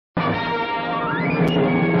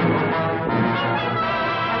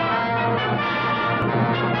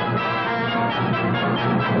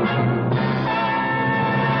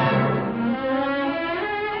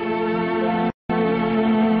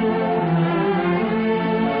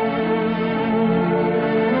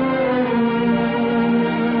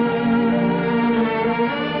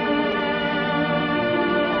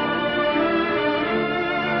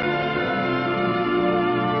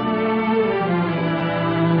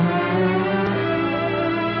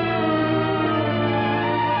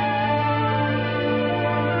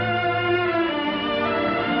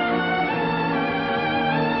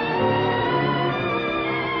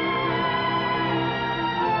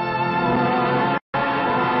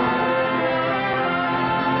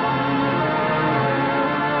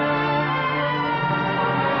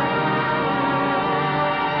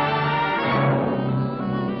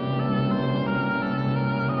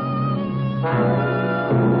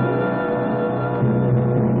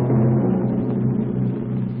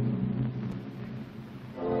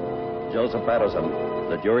Joseph Patterson,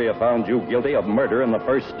 the jury have found you guilty of murder in the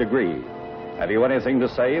first degree. Have you anything to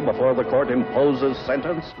say before the court imposes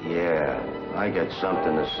sentence? Yeah, I got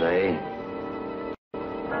something to say.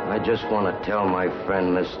 I just want to tell my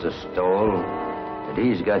friend, Mr. Stoll, that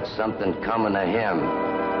he's got something coming to him,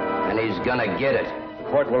 and he's gonna get it.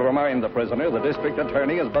 The court will remind the prisoner the district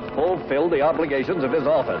attorney has but fulfilled the obligations of his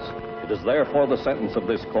office. It is therefore the sentence of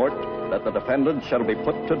this court that the defendant shall be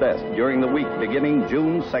put to death during the week beginning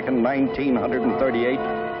June 2nd,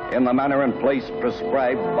 1938, in the manner and place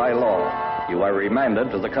prescribed by law. You are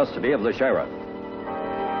remanded to the custody of the sheriff.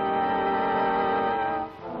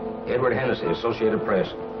 Edward Hennessy, Associated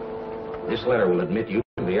Press. This letter will admit you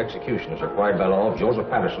to the execution as required by law of Joseph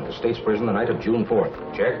Patterson, the state's prison the night of June 4th.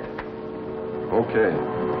 Check? Okay.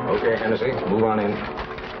 Okay, Hennessy, move on in.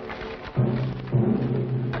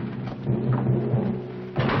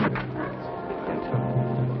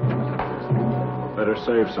 Better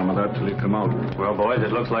save some of that till you come out. Well, boys,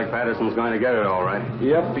 it looks like Patterson's going to get it all right.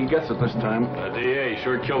 Yep, he gets it this time. The DA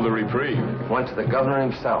sure killed the reprieve. Went to the governor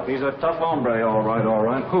himself. He's a tough hombre, all right, all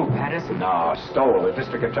right. Who, Patterson? No, Stoll, the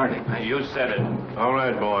district attorney. You said it. All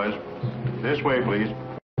right, boys. This way, please.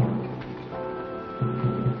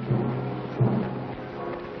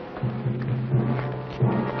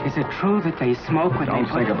 Is it true that they smoke when Don't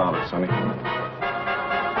think about it, Sonny.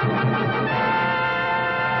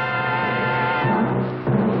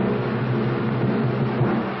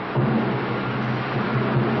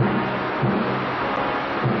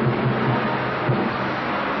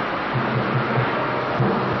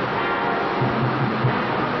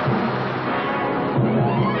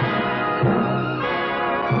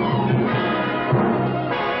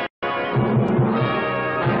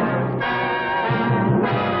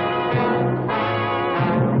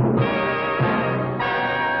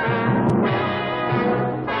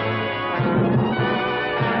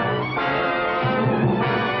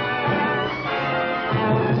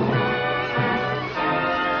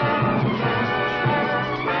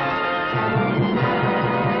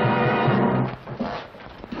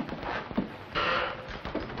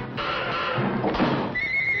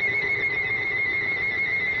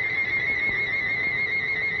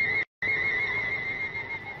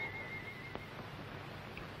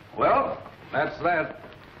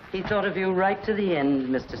 He thought of you right to the end,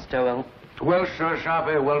 Mr. Stowell. Welshers,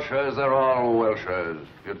 Sharpie, Welshers, they're all Welshers.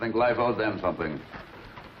 You'd think life owed them something.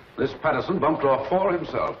 This Patterson bumped off 4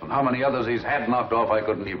 himself, and how many others he's had knocked off, I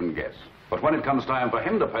couldn't even guess. But when it comes time for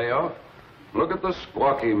him to pay off, look at the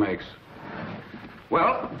squawk he makes.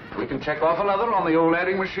 Well, we can check off another on the old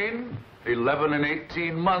adding machine. 11 in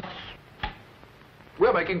 18 months.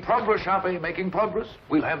 We're making progress, Sharpie, making progress.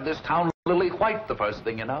 We'll have this town lily white the first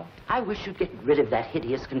thing you know. I wish you'd get rid of that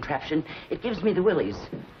hideous contraption. It gives me the willies.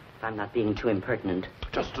 If I'm not being too impertinent.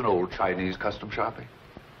 Just an old Chinese custom, Sharpie.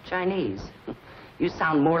 Chinese? You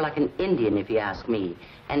sound more like an Indian, if you ask me.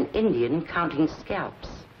 An Indian counting scalps.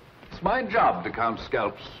 It's my job to count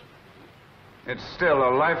scalps. It's still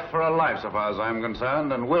a life for a life, so far as I'm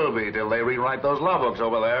concerned, and will be till they rewrite those law books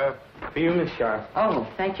over there. For you, Miss Sharp. Oh,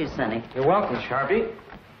 thank you, Sonny. You're welcome, Sharpie.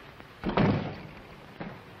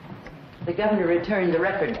 The governor returned the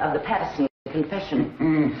record of the Patterson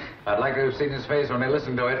confession. I'd like to have seen his face when he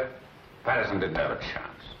listened to it. Patterson didn't have a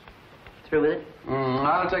chance. Through with it?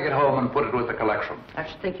 I'll take it home and put it with the collection. I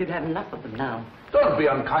should think you'd have enough of them now. Don't be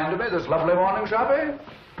unkind to me this lovely morning, Sharpie.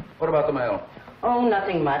 What about the mail? Oh,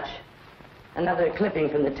 nothing much. Another clipping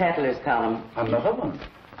from the Tattlers column. Another one?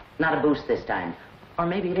 Not a boost this time. Or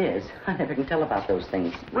maybe it is. I never can tell about those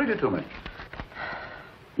things. Read it to me.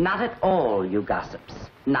 Not at all, you gossips.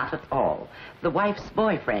 Not at all. The wife's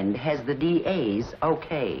boyfriend has the DA's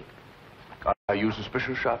okay. Are you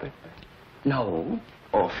suspicious, Sharpie? No.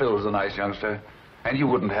 Oh, Phil's a nice youngster. And you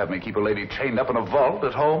wouldn't have me keep a lady chained up in a vault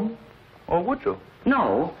at home? Or would you?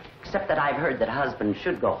 No, except that I've heard that husbands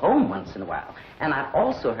should go home once in a while. And I've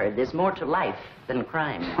also heard there's more to life than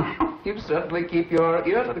crime. You certainly keep your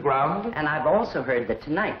ear to the ground. And I've also heard that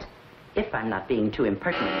tonight, if I'm not being too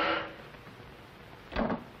impertinent...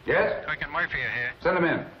 Yes? Kirk and Murphy are here. Send them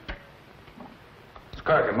in. It's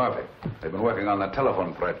Kirk and Murphy. They've been working on that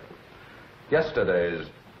telephone thread. Yesterday's...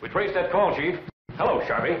 We traced that call, Chief. Hello,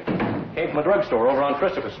 Sharpie. Came from a drugstore over on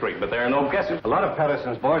Christopher Street, but there are no guesses. A lot of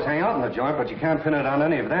Patterson's boys hang out in the joint, but you can't pin it on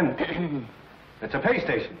any of them. It's a pay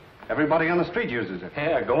station. Everybody on the street uses it.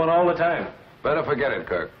 Yeah, going all the time. Better forget it,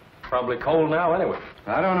 Kirk. Probably cold now anyway.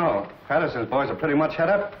 I don't know. Patterson's boys are pretty much head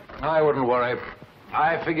up. I wouldn't worry.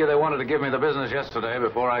 I figure they wanted to give me the business yesterday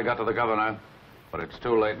before I got to the governor. But it's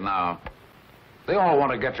too late now. They all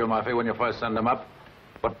want to get you, Murphy, when you first send them up.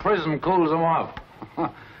 But prison cools them off.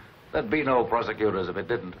 There'd be no prosecutors if it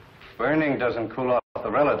didn't. Burning doesn't cool off the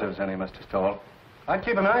relatives any, Mr. Stoll. I'd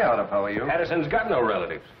keep an eye out if I were you. Patterson's got no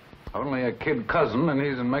relatives. Only a kid cousin, and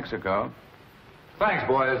he's in Mexico. Thanks,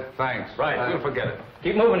 boys. Thanks. Right, we'll forget it.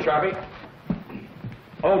 Keep moving, Sharpie.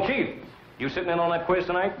 Oh, Chief, you sitting in on that quiz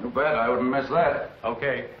tonight? You bet. I wouldn't miss that.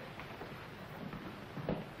 Okay.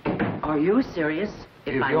 Are you serious?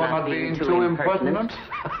 If I'm you're not being too impertinent.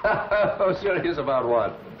 Oh, serious about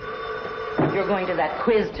what? You're going to that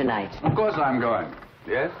quiz tonight. Of course I'm going.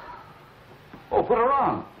 Yes? Oh, put her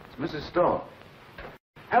on. It's Mrs. Stoll.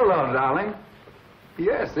 Hello, darling.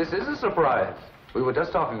 Yes, this is a surprise. We were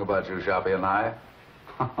just talking about you, Sharpie and I.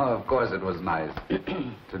 Of course it was nice.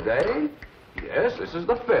 Today? Yes, this is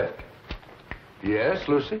the 5th. Yes,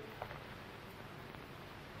 Lucy?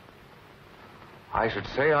 I should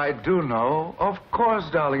say I do know. Of course,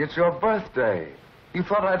 darling, it's your birthday. You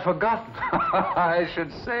thought I'd forgotten. I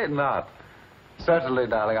should say not. Certainly,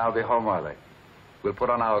 darling, I'll be home early. We'll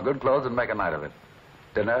put on our good clothes and make a night of it.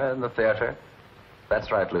 Dinner in the theater.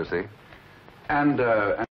 That's right, Lucy. And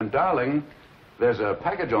darling, there's a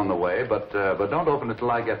package on the way, but don't open it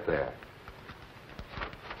till I get there.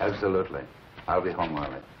 Absolutely. I'll be home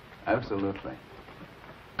early. Absolutely.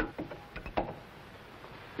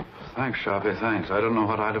 Thanks, Sharpie, thanks. I don't know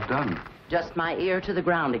what I'd have done. Just my ear to the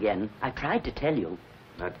ground again. I tried to tell you.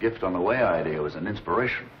 That gift on the way idea was an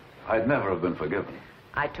inspiration. I'd never have been forgiven.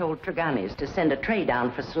 I told Tregani's to send a tray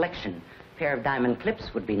down for selection. A pair of diamond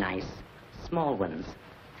clips would be nice. Small ones.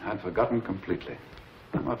 I'd forgotten completely.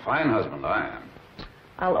 I'm a fine husband, I am.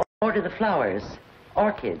 I'll order the flowers.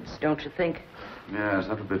 Orchids, don't you think? Yes,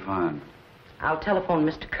 that would be fine. I'll telephone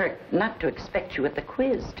Mr. Kirk not to expect you at the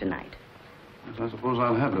quiz tonight. Yes, I suppose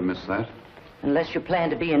I'll have to miss that. Unless you plan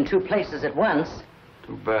to be in 2 places at once.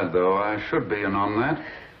 Too bad, though. I should be in on that.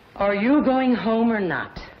 Are you going home or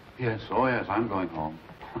not? Yes, oh yes, I'm going home.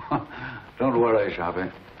 Don't worry,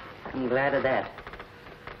 Sharpie. I'm glad of that.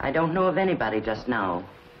 I don't know of anybody just now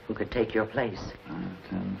who could take your place.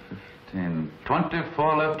 10, 15,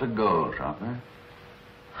 24 left to go, Sharpie.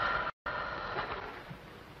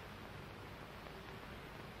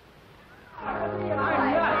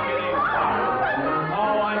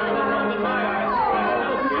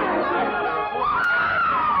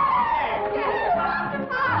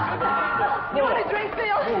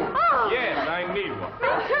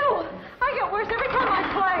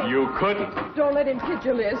 You couldn't. Don't let him kid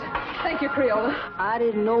you, Liz. Thank you, Creola. I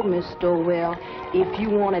didn't know, Miss Stowell, if you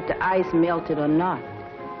wanted the ice melted or not.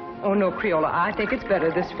 Oh, no, Creola. I think it's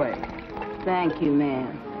better this way. Thank you,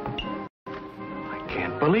 ma'am. I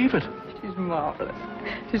can't believe it. She's marvelous.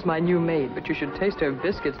 She's my new maid, but you should taste her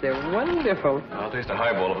biscuits. They're wonderful. I'll taste a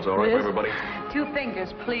highball if it's all right for everybody. 2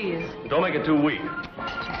 fingers, please. Don't make it too weak.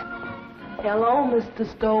 Hello, Mr.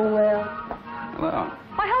 Stowell. Hello.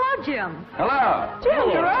 Why, hello, Jim. Hello.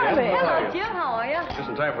 Jim, you're early. Hello, Jim. How are you? Just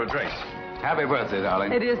in time for a drink. Happy birthday,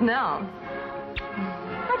 darling. It is now.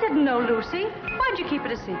 I didn't know, Lucy. Why'd you keep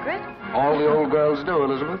it a secret? All the old girls do,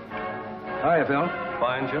 Elizabeth. Hiya, Phil.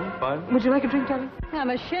 Fine, Jim, fine. Would you like a drink, darling? I'm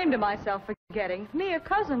ashamed of myself for forgetting. Me, a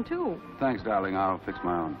cousin, too. Thanks, darling. I'll fix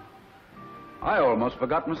my own. I almost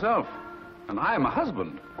forgot myself. And I'm a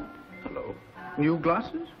husband. Hello. New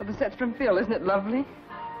glasses? Well, the set's from Phil. Isn't it lovely?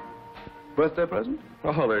 Birthday present?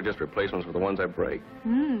 Oh, they're just replacements for the ones I break.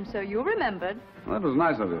 So you remembered. Well, that was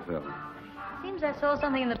nice of you, Phil. Seems I saw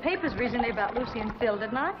something in the papers recently about Lucy and Phil,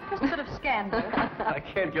 didn't I? Just a bit of scandal. I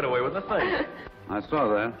can't get away with a thing. I saw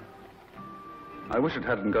that. I wish it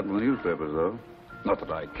hadn't gotten the newspapers, though. Not that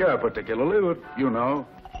I care particularly, but, you know,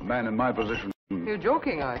 a man in my position... You're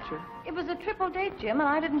joking, aren't you? It was a triple date, Jim, and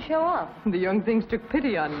I didn't show up. The young things took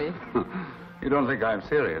pity on me. You don't think I'm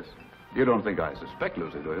serious? You don't think I suspect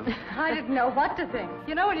Lucy, do you? I didn't know what to think.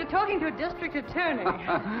 You know, when you're talking to a district attorney.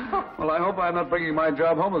 Well, I hope I'm not bringing my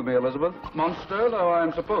job home with me, Elizabeth. Monster though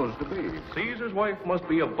I'm supposed to be. Caesar's wife must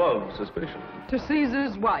be above suspicion. To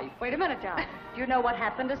Caesar's wife. Wait a minute, John. Do you know what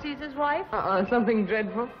happened to Caesar's wife? Something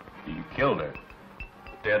dreadful. He killed her.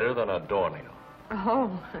 Deader than a doornail.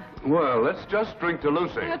 Oh. Well, let's just drink to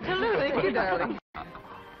Lucy. To Lucy. Thank you, darling.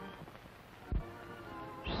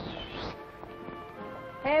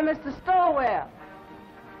 Hey, Mr. Stowell.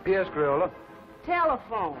 Yes, Creola.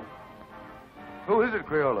 Telephone. Who is it,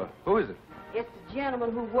 Creola? Who is it? It's the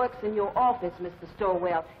gentleman who works in your office, Mr.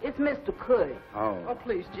 Stowell. It's Mr. Curry. Oh,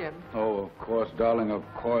 please, Jim. Oh, of course, darling, of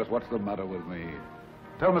course. What's the matter with me?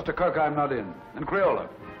 Tell Mr. Kirk I'm not in. And Creola,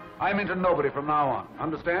 I'm into nobody from now on.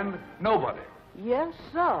 Understand? Nobody. Yes,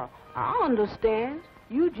 sir. I understand.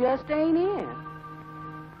 You just ain't in.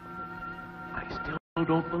 I still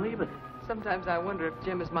don't believe it. Sometimes I wonder if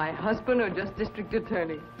Jim is my husband or just district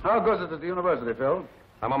attorney. How goes it at the university, Phil?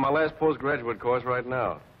 I'm on my last postgraduate course right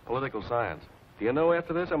now. Political science. Do you know,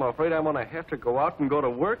 after this, I'm afraid I'm going to have to go out and go to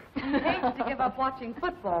work? He hates to give up watching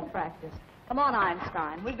football practice. Come on,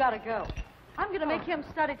 Einstein. We've got to go. I'm going to make him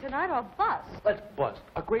study tonight or bust. Let's bust.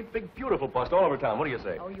 A great, big, beautiful bust all over town. What do you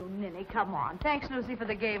say? Oh, you ninny, come on. Thanks, Lucy, for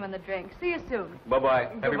the game and the drink. See you soon. Bye-bye.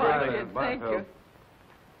 Happy Goodbye, birthday. kid. Thank you.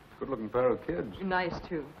 Good-looking pair of kids. Nice,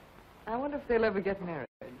 too. I wonder if they'll ever get married.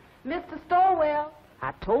 Mr. Stowell,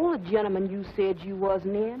 I told the gentleman you said you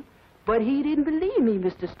wasn't in, but he didn't believe me,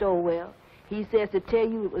 Mr. Stowell. He says to tell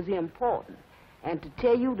you it was important, and to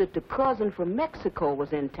tell you that the cousin from Mexico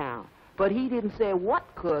was in town. But he didn't say what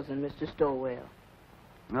cousin, Mr. Stowell.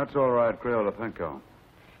 That's all right, Crayola. Thank you.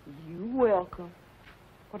 You're welcome.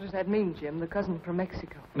 What does that mean, Jim? The cousin from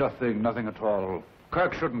Mexico? Nothing at all.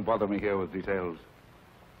 Kirk shouldn't bother me here with details.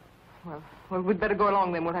 Well, we'd better go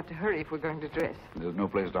along then. We'll have to hurry if we're going to dress. There's no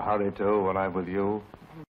place to hurry to when I'm with you.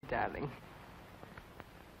 Darling.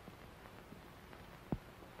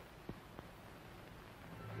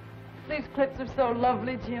 These clips are so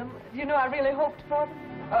lovely, Jim. You know, I really hoped for them.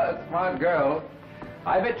 It's my girl.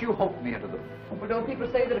 I bet you hoped me into them. Well, don't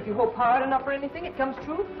people say that if you hope hard enough for anything, it comes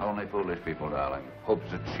true? Only foolish people, darling.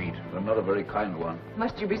 Hope's a cheat, but not a very kind one.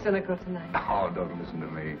 Must you be cynical tonight? Oh, don't listen to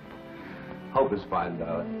me. Hope is fine,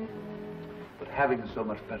 darling. But having is so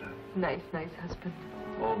much better. Nice husband.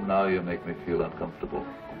 Oh, now you make me feel uncomfortable.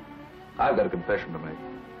 I've got a confession to make.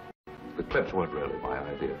 The clips weren't really my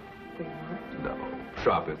idea. They weren't? No.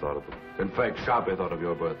 Sharpie thought of them. In fact, Sharpie thought of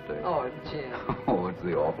your birthday. Oh, Jim. Oh, it's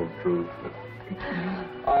the awful truth.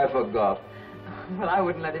 I forgot. Well, I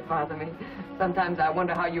wouldn't let it bother me. Sometimes I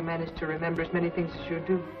wonder how you manage to remember as many things as you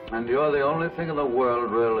do. And you're the only thing in the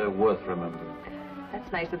world really worth remembering.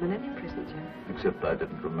 That's nicer than any present, Jim. Except I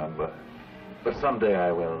didn't remember. But someday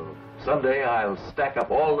I will. Someday I'll stack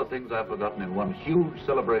up all the things I've forgotten in one huge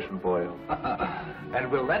celebration for you. And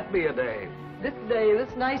will that be a day? This day,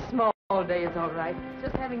 this nice small day is all right.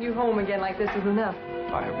 Just having you home again like this is enough.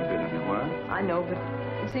 I haven't been anywhere. I know, but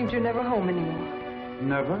it seems you're never home anymore.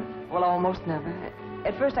 Never? Well, almost never.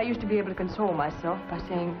 At first, I used to be able to console myself by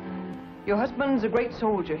saying, your husband's a great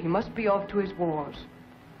soldier. He must be off to his wars.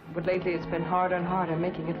 But lately, it's been harder and harder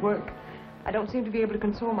making it work. I don't seem to be able to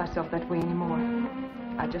console myself that way anymore.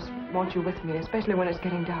 I just want you with me, especially when it's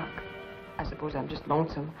getting dark. I suppose I'm just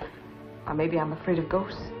lonesome. Or maybe I'm afraid of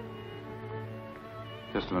ghosts.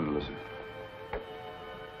 Just a minute, listen.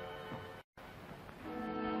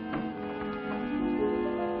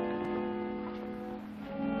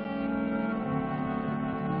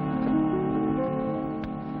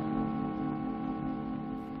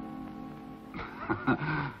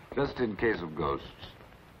 Just in case of ghosts.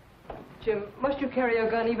 Jim, must you carry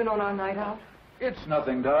a gun even on our night out? It's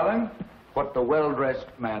nothing, darling. What the well-dressed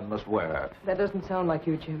man must wear. That doesn't sound like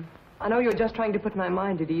you, Jim. I know you're just trying to put my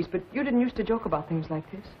mind at ease, but you didn't used to joke about things like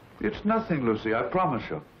this. It's nothing, Lucy, I promise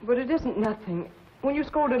you. But it isn't nothing. When you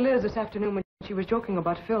scolded Liz this afternoon when she was joking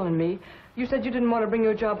about Phil and me, you said you didn't want to bring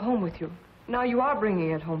your job home with you. Now you are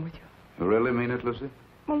bringing it home with you. You really mean it, Lucy?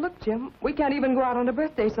 Well, look, Jim, we can't even go out on a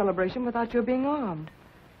birthday celebration without your being armed.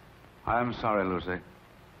 I'm sorry, Lucy.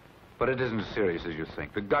 But it isn't as serious as you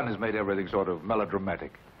think. The gun has made everything sort of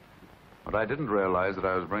melodramatic. But I didn't realize that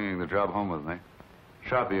I was bringing the job home with me.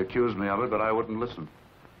 Sharpie accused me of it, but I wouldn't listen.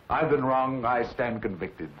 I've been wrong. I stand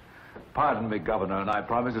convicted. Pardon me, Governor, and I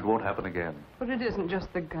promise it won't happen again. But it isn't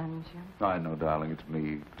just the gun, Jim. I know, darling. It's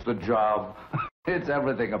me. It's the job. It's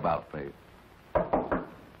everything about me.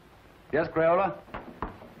 Yes, Crayola?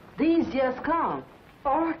 These just come.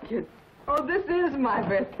 Orchid. Oh, this is my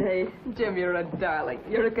birthday. Jim, you're a darling.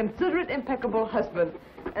 You're a considerate, impeccable husband.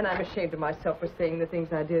 And I'm ashamed of myself for saying the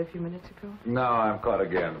things I did a few minutes ago. Now I'm caught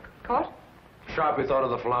again. Caught? Sharpie thought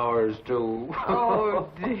of the flowers, too. Oh,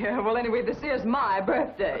 dear. Well, anyway, this is my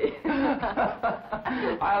birthday.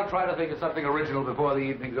 I'll try to think of something original before the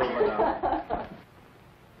evening's over now.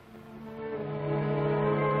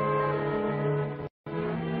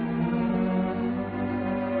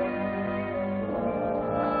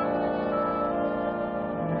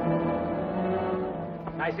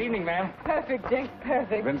 Nice evening, ma'am. Perfect, Jenks,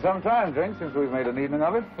 perfect. Been some time, Drink, since we've made an evening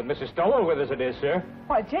of it. But Mrs. Stowell with us it is, sir.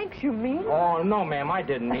 Why, Jenks, you mean? Oh, no, ma'am, I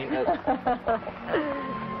didn't mean it.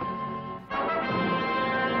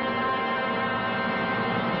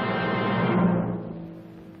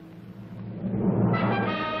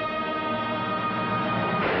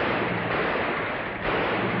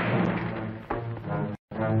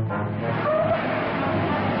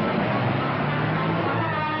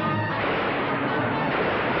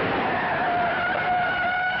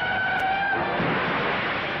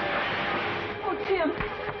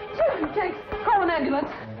 Jenks, call an ambulance.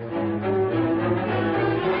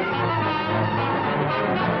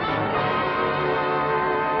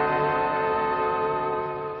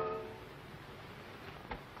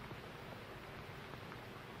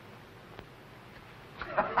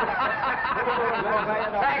 Well,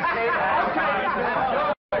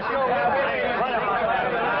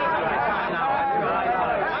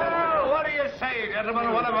 what do you say,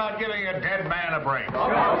 gentlemen? What about giving a dead man a break?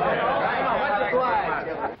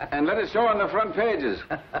 And let it show on the front pages.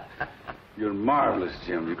 You're marvelous,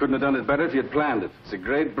 Jim. You couldn't have done it better if you'd planned it. It's a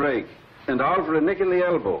great break. And all for a nick in the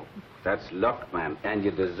elbow. That's luck, man, and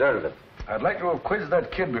you deserve it. I'd like to have quizzed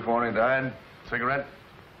that kid before he died. Cigarette?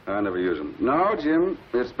 I never use them. No, Jim,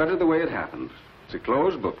 it's better the way it happened. It's a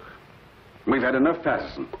closed book. We've had enough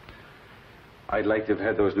Patterson. I'd like to have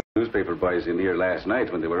had those newspaper boys in here last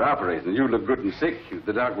night when they were operating. You look good and sick.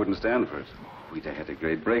 The doc wouldn't stand for it. We'd have had a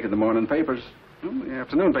great break in the morning papers. Well, the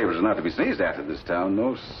afternoon papers are not to be sneezed at in this town.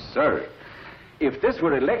 No, sir. If this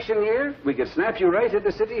were election year, we could snap you right at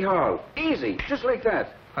the city hall. Easy, just like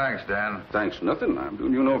that. Thanks, Dan. Thanks nothing. I'm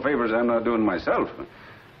doing you no favors I'm not doing myself.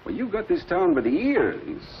 Well, you got this town by the ear.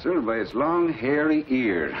 Sir, by its long, hairy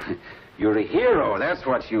ear. You're a hero, that's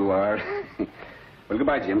what you are. Well,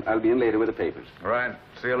 goodbye, Jim. I'll be in later with the papers. All right.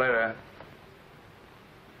 See you later.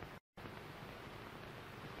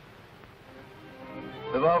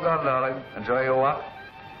 We've all gone, darling. Enjoy your walk?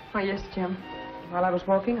 Oh, yes, Jim. While I was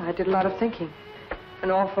walking, I did a lot of thinking. An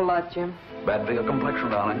awful lot, Jim. Bad for your complexion,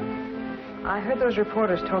 darling. I heard those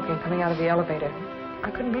reporters talking coming out of the elevator. I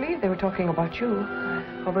couldn't believe they were talking about you.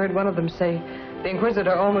 I overheard one of them say, the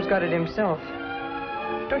Inquisitor almost got it himself.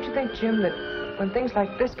 Don't you think, Jim, that when things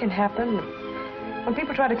like this can happen, when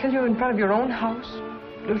people try to kill you in front of your own house,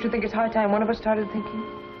 don't you think it's high time one of us started thinking?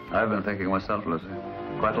 I've been thinking myself, Lizzie.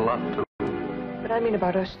 Quite a lot, too. But I mean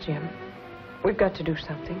about us, Jim. We've got to do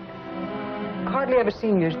something. Hardly ever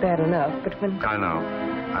seeing you is bad enough, but when... I know.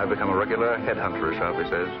 I've become a regular headhunter, Sharpie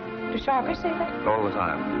says. Does Sharpie say that? All the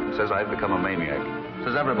time. Says I've become a maniac.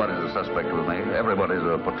 Says everybody's a suspect with me. Everybody's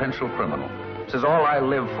a potential criminal. Says all I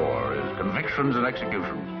live for is convictions and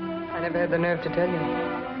executions. I never had the nerve to tell you.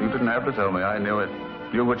 You didn't have to tell me. I knew it.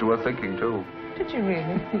 Knew what you were thinking, too. Did you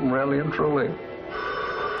really? Really and truly.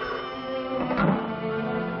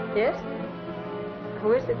 Yes?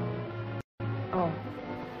 Who is it? Oh,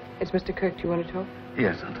 it's Mr. Kirk. Do you want to talk?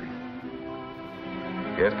 Yes, Auntie.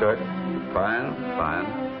 Yes, Kirk? Fine, fine.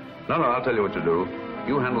 No, I'll tell you what to do.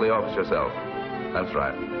 You handle the office yourself. That's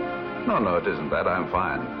right. No, it isn't that. I'm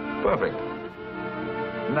fine. Perfect.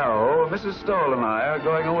 No, Mrs. Stoll and I are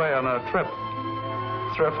going away on a trip.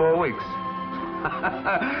 3 or 4 weeks.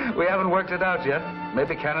 We haven't worked it out yet.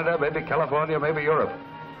 Maybe Canada, maybe California, maybe Europe.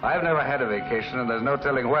 I've never had a vacation, and there's no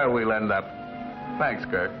telling where we'll end up. Thanks,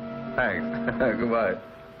 Kirk. Thanks. Goodbye.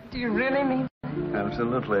 Do you really mean that?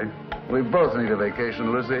 Absolutely. We both need a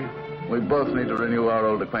vacation, Lucy. We both need to renew our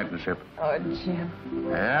old acquaintanceship. Oh, Jim.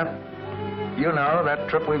 Yeah? You know, that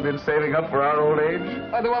trip we've been saving up for our old age?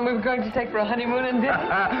 Or the one we were going to take for a honeymoon and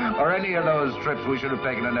didn't? Or any of those trips we should have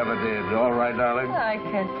taken and never did. All right, darling? I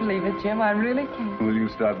can't believe it, Jim. I really can't. Will you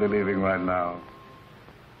start believing right now?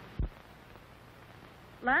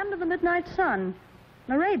 Land of the midnight sun,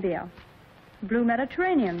 Arabia, blue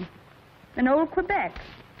Mediterranean, in old Quebec,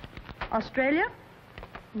 Australia,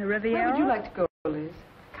 the Riviera. Where would you like to go, Liz?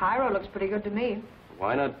 Cairo looks pretty good to me.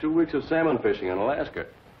 Why not 2 weeks of salmon fishing in Alaska?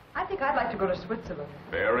 I think I'd like to go to Switzerland.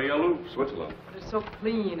 Very aloof, Switzerland. But it's so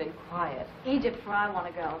clean and quiet. Egypt, where I want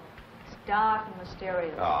to go. It's dark and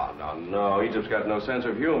mysterious. Oh, no. Egypt's got no sense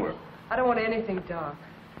of humor. I don't want anything dark.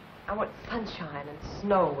 I want sunshine and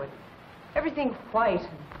snow and everything white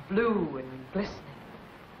and blue and glistening.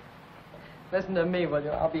 Listen to me, will you?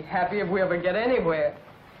 I'll be happy if we ever get anywhere.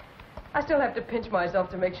 I still have to pinch myself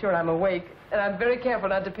to make sure I'm awake, and I'm very careful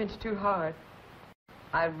not to pinch too hard.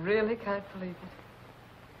 I really can't believe it.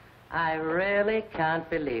 I really can't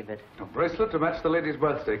believe it. A bracelet to match the lady's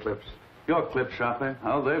birthday clips. Your clips, Sharpie.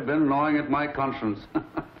 How they've been gnawing at my conscience.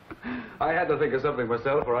 I had to think of something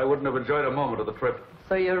myself, or I wouldn't have enjoyed a moment of the trip.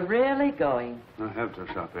 So you're really going? I have to,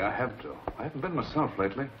 Sharpie. I have to. I haven't been myself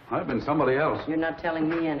lately. I've been somebody else. You're not telling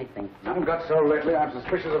me anything. I've got so lately, I'm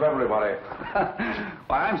suspicious of everybody.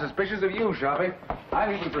 Why, I'm suspicious of you, Sharpie.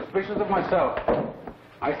 I'm even suspicious of myself.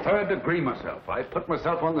 I third degree myself. I put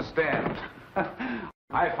myself on the stand.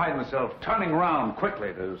 I find myself turning around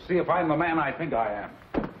quickly to see if I'm the man I think I am.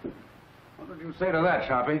 What would you say to that,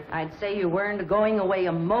 Sharpie? I'd say you weren't going away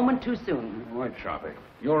a moment too soon. Right, Sharpie.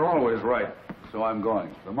 You're always right. So I'm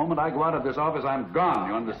going. The moment I go out of this office, I'm gone,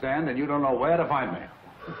 you understand? And you don't know where to find me.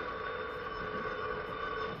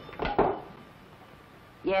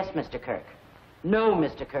 Yes, Mr. Kirk. No,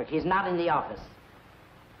 Mr. Kirk, he's not in the office.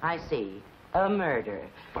 I see. A murder.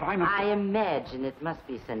 But I'm not... I imagine it must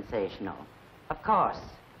be sensational. Of course.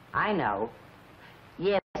 I know.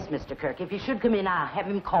 Yes, Mr. Kirk, if you should come in, I'll have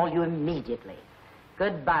him call you immediately.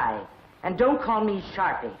 Goodbye. And don't call me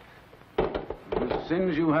Sharpie.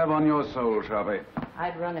 sins you have on your soul, Sharpie.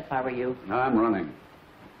 I'd run if I were you. I'm running.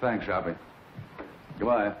 Thanks, Sharpie.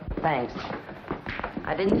 Goodbye. Thanks.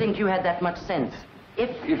 I didn't think you had that much sense.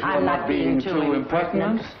 If you're I'm not being too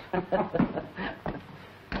impertinent.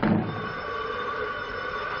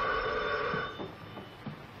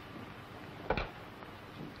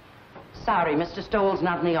 Sorry, Mr. Stoll's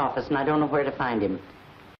not in the office, and I don't know where to find him.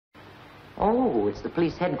 Oh, it's the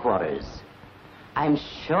police headquarters. I'm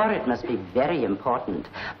sure it must be very important,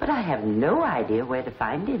 but I have no idea where to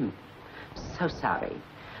find him. So sorry.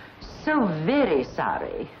 So very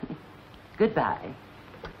sorry. Goodbye.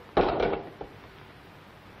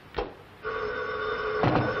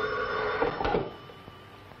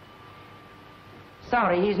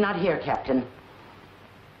 Sorry, he's not here, Captain.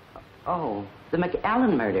 Oh, the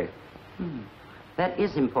McAllen murder. That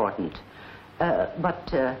is important.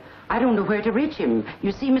 But I don't know where to reach him.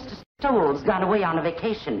 You see, Mr. Stoll's gone away on a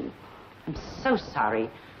vacation. I'm so sorry.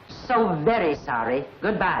 So very sorry.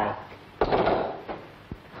 Goodbye.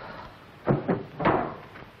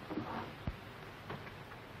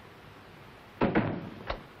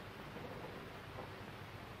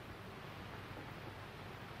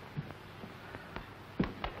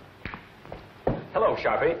 Hello,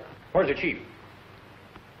 Sharpie. Where's the chief?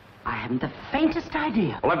 I haven't the faintest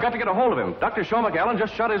idea. Well, I've got to get a hold of him. Dr. Shaw McAllen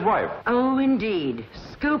just shot his wife. Oh, indeed.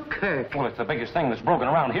 Scoop Kirk. Well, it's the biggest thing that's broken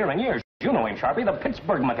around here in years. You know him, Sharpie, the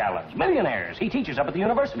Pittsburgh McAllens. Millionaires. He teaches up at the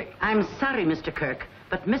university. I'm sorry, Mr. Kirk,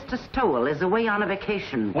 but Mr. Stoll is away on a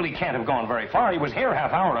vacation. Well, he can't have gone very far. He was here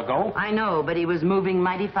half hour ago. I know, but he was moving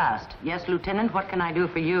mighty fast. Yes, Lieutenant, what can I do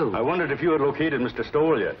for you? I wondered if you had located Mr.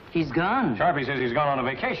 Stoll yet. He's gone. Sharpie says he's gone on a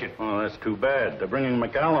vacation. Oh, that's too bad. They're bringing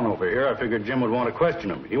McAllen over here. I figured Jim would want to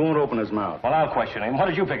question him. He won't open his mouth. Well, I'll question him. What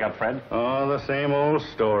did you pick up, Fred? Oh, the same old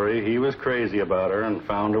story. He was crazy about her and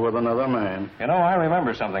found her with another man. You know, I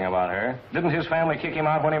remember something about her. Didn't his family kick him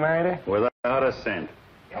out when he married her? Without a cent.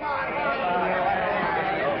 Come on.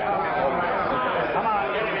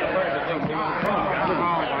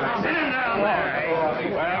 Sit him down there.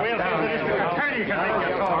 Well, we'll see the district attorney can make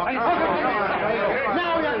your call.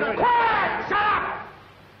 Now you're quiet! Shut up!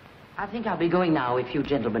 I think I'll be going now, if you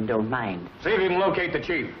gentlemen don't mind. See if you can locate the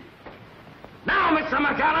chief. Now, Mr.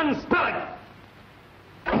 McAllen, spill it!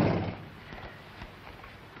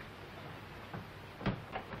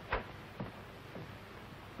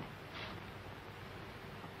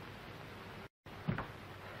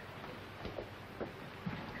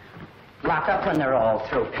 Lock up when they're all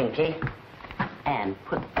through, Pinky. And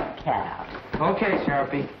put the cat out. Okay,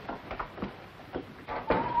 Sharpie.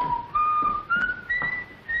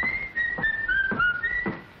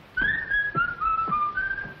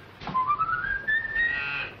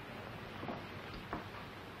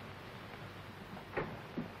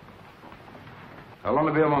 I'll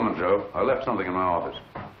only be a moment, Joe. I left something in my office.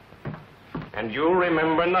 And you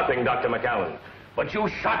remember nothing, Dr. McAllen. But you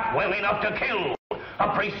shot well enough to kill.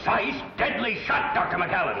 A precise, deadly shot, Dr.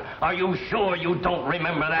 McAllen. Are you sure you don't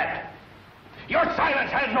remember that? Your silence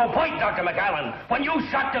has no point, Dr. McAllen. When you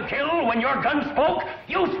shot to kill, when your gun spoke,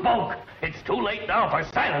 you spoke. It's too late now for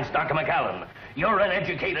silence, Dr. McAllen. You're an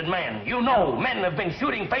educated man. You know men have been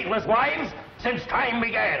shooting faithless wives since time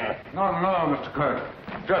began. No, Mr. Kirk.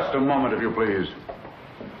 Just a moment, if you please.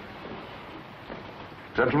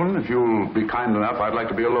 Gentlemen, if you'll be kind enough, I'd like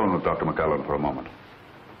to be alone with Dr. McAllen for a moment.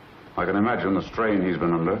 I can imagine the strain he's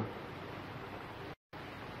been under.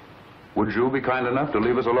 Would you be kind enough to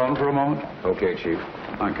leave us alone for a moment? Okay, Chief.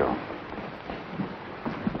 Thank you.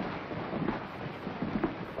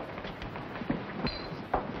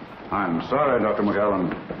 I'm sorry, Dr.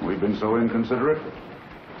 McAllen. We've been so inconsiderate.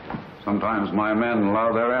 Sometimes my men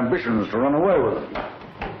allow their ambitions to run away with them.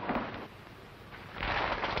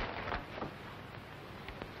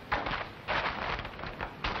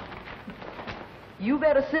 You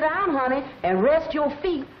better sit down, honey, and rest your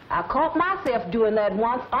feet. I caught myself doing that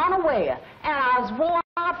once unaware, and I was worn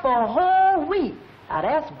out for a whole week. Now,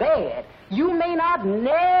 that's bad. You may not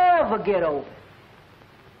never get over it.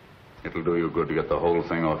 It'll do you good to get the whole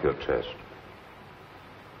thing off your chest.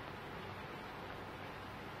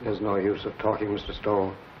 There's no use of talking, Mr.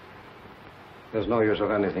 Stoll. There's no use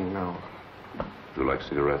of anything now. Would you like a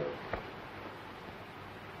cigarette?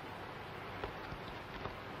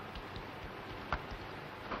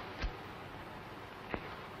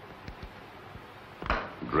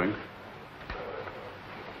 Drink?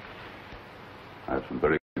 I have some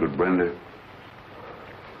very good brandy.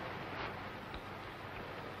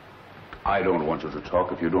 I don't want you to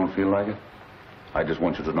talk if you don't feel like it. I just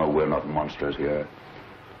want you to know we're not monsters here.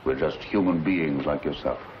 We're just human beings like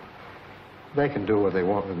yourself. They can do what they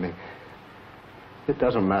want with me. It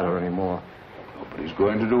doesn't matter anymore. But he's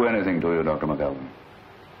going to do anything to you, Dr. McAllen.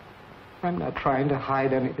 I'm not trying to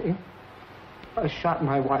hide anything. I shot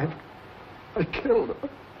my wife. I killed her.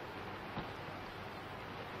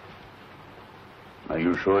 Are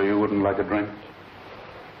you sure you wouldn't like a drink?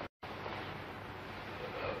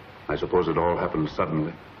 I suppose it all happened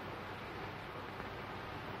suddenly.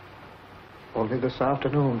 Only this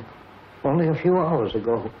afternoon. Only a few hours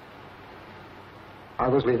ago. I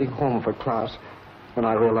was leaving home for class. When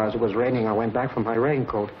I realized it was raining, I went back for my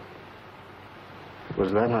raincoat. It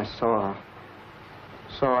was then I saw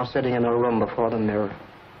her sitting in her room before the mirror.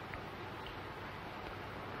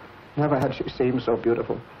 Never had she seemed so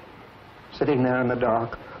beautiful. Sitting there in the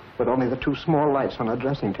dark, with only the two small lights on her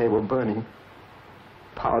dressing table burning,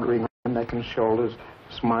 powdering her neck and shoulders,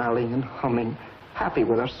 smiling and humming, happy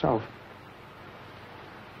with herself.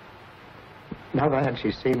 Never had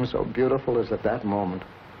she seemed so beautiful as at that moment,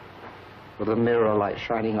 with the mirror light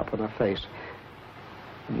shining up on her face,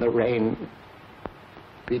 and the rain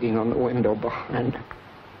beating on the window behind her.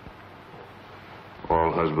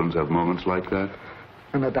 All husbands have moments like that.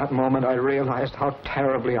 And at that moment, I realized how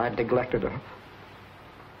terribly I'd neglected her.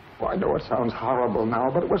 Oh, I know it sounds horrible now,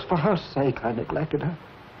 but it was for her sake I neglected her.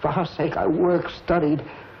 For her sake, I worked, studied.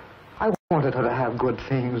 I wanted her to have good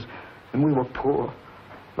things, and we were poor,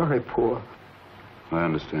 very poor. I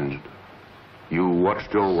understand. You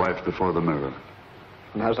watched your wife before the mirror.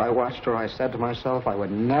 And as I watched her, I said to myself I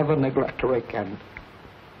would never neglect her again.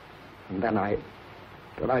 And then I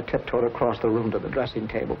tiptoed across the room to the dressing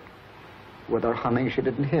table. With her humming, she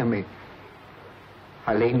didn't hear me.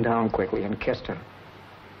 I leaned down quickly and kissed her.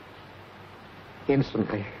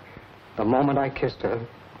 Instantly, the moment I kissed her,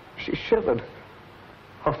 she shivered.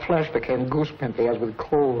 Her flesh became goose-pimply as with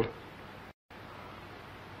cold.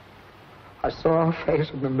 I saw her face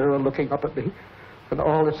in the mirror looking up at me, and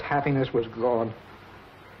all its happiness was gone.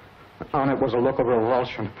 On it was a look of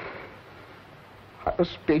revulsion. I was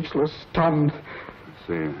speechless, stunned.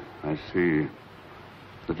 I see.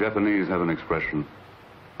 The Japanese have an expression.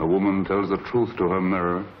 A woman tells the truth to her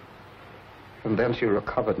mirror. And then she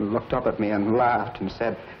recovered and looked up at me and laughed and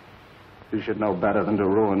said, "You should know better than to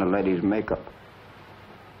ruin a lady's makeup."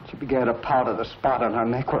 She began to powder the spot on her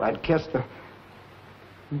neck where I'd kissed her.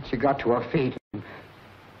 And she got to her feet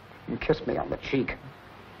and kissed me on the cheek.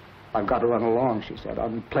 "I've got to run along," she said.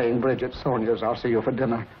 "I'm playing bridge at Sonia's. I'll see you for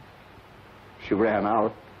dinner." She ran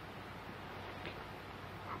out.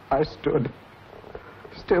 I stood,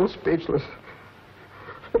 still speechless,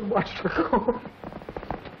 and watched her go.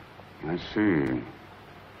 I see.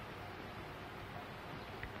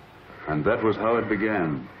 And that was how it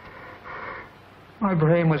began. My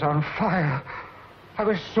brain was on fire. I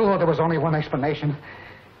was sure there was only one explanation.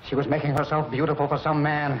 She was making herself beautiful for some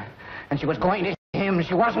man, and she was going to him.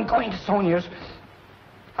 She wasn't going to Sonia's.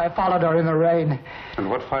 I followed her in the rain. And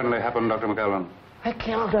what finally happened, Dr. McAllen? I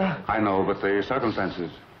killed her. I know, but the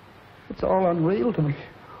circumstances. It's all unreal to me.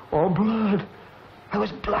 All blurred. I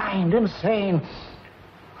was blind, insane.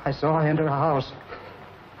 I saw her enter her house.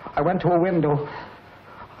 I went to a window.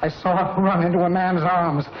 I saw her run into a man's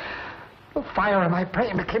arms. The fire in my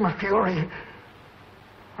brain became a fury.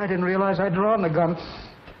 I didn't realize I'd drawn the gun.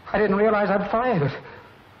 I didn't realize I'd fired it.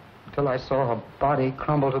 Until I saw her body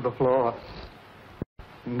crumble to the floor.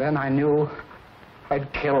 And then I knew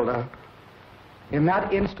I'd killed her. In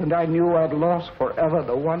that instant, I knew I'd lost forever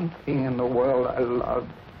the one thing in the world I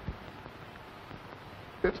loved.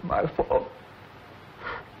 It's my fault.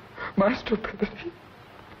 My stupidity.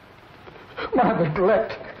 My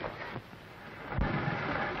neglect.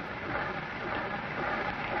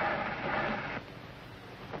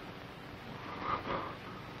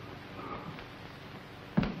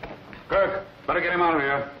 Kirk, better get him out of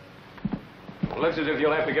here. Looks as if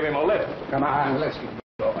you'll have to give him a lift. Come on, let's get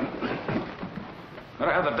going.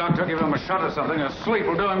 Better have the doctor give him a shot or something. A sleep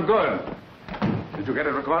will do him good. Did you get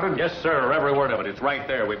it recorded? Yes, sir. Every word of it. It's right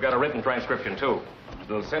there. We've got a written transcription, too.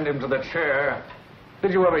 They'll send him to the chair.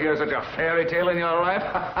 Did you ever hear such a fairy tale in your life?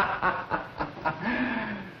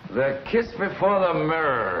 The kiss before the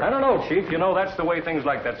mirror. I don't know, Chief. You know, that's the way things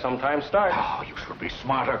like that sometimes start. Oh, you should be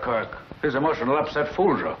smarter, Kirk. His emotional upset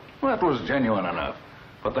fooled you. Well, that was genuine enough.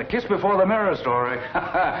 But the kiss before the mirror story,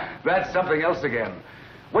 that's something else again.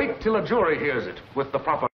 Wait till a jury hears it, with the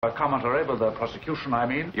proper commentary for the prosecution, I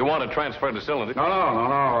mean. You want to transfer to cylinder? No.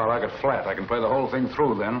 I like it flat. I can play the whole thing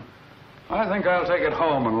through then. I think I'll take it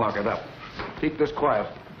home and lock it up. Keep this quiet.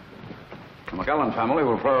 The McAllen family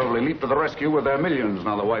will probably leap to the rescue with their millions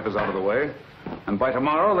now the wife is out of the way. And by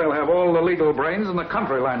tomorrow, they'll have all the legal brains in the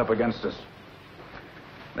country lined up against us.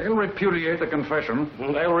 They'll repudiate the confession.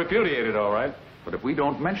 They'll repudiate it, all right. But if we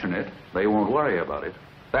don't mention it, they won't worry about it.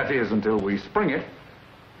 That is, until we spring it.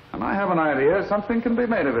 And I have an idea something can be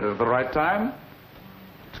made of it at the right time.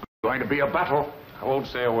 It's going to be a battle. I won't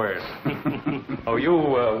say a word. Oh, you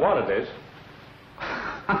wanted this?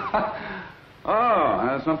 Oh,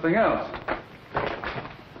 there's something else.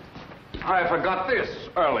 I forgot this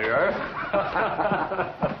earlier.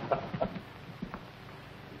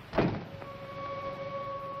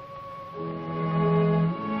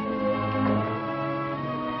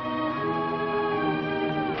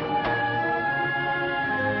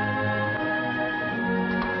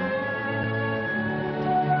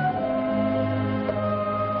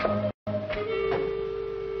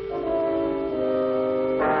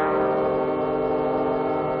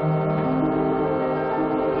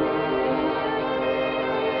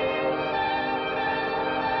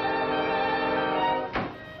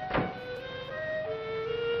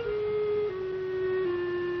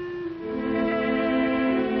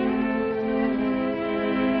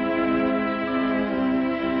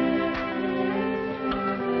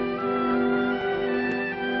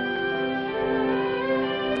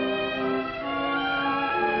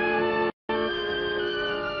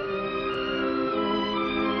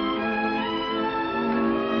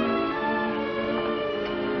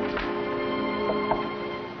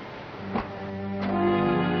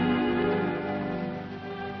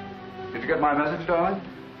 Get my message, darling?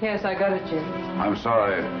 Yes, I got it, Jim. I'm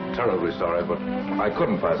sorry, terribly sorry, but I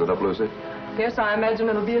couldn't pass it up, Lucy. Yes, I imagine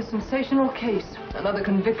it'll be a sensational case. Another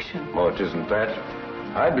conviction. Oh, it isn't that.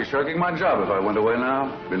 I'd be shirking my job if I went away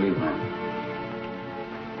now, believe me.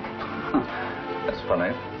 That's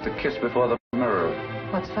funny. It's a kiss before the mirror.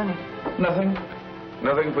 What's funny? Nothing.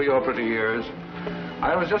 Nothing for your pretty ears.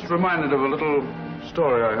 I was just reminded of a little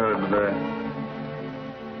story I heard today.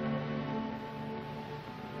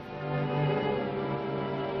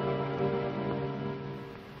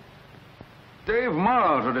 Dave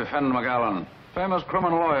Morrow to defend McAllen. Famous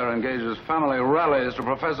criminal lawyer engages family rallies to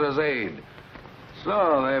professor's aid.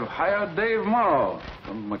 So they've hired Dave Morrow.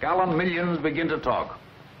 When McAllen millions begin to talk.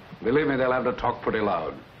 Believe me, they'll have to talk pretty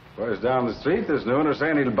loud. Boys down the street this noon are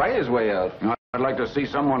saying he'll buy his way out. I'd like to see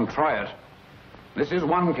someone try it. This is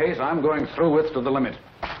one case I'm going through with to the limit.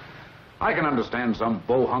 I can understand some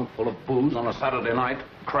bohunk full of booze on a Saturday night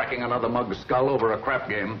cracking another mug's skull over a crap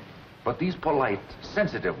game. But these polite,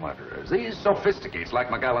 sensitive murderers, these sophisticates like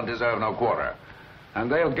McAllen deserve no quarter.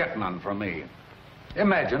 And they'll get none from me.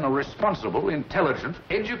 Imagine a responsible, intelligent,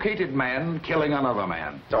 educated man killing another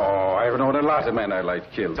man. Oh, I've known a lot of men I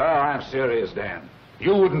like killed. Oh, I'm serious, Dan.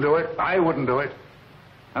 You wouldn't do it. I wouldn't do it.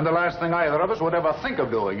 And the last thing either of us would ever think of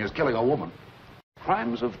doing is killing a woman.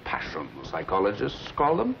 Crimes of passion, psychologists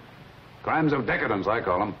call them. Crimes of decadence, I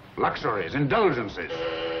call them. Luxuries, indulgences.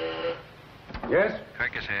 Yes?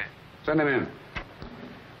 Curtis here. Send him in.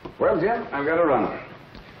 Well, Jim, I've got to run.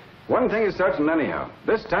 One thing is certain anyhow.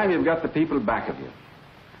 This time you've got the people back of you.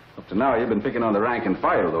 Up to now, you've been picking on the rank and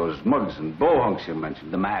file, those mugs and bohunks you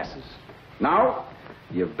mentioned, the masses. Now,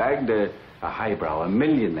 you've bagged a highbrow, a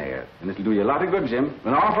millionaire, and it'll do you a lot of good, Jim.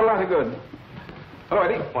 An awful lot of good. Oh,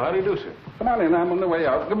 Eddie. Well, how do you do, sir? Come on in, I'm on the way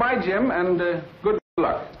out. Goodbye, Jim, and good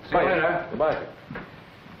luck. See you later. Goodbye, sir.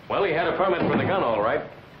 Well, he had a permit for the gun, all right.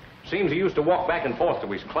 Seems he used to walk back and forth to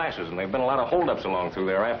his classes, and there've been a lot of holdups along through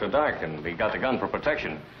there after dark, and he got the gun for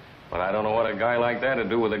protection. But I don't know what a guy like that would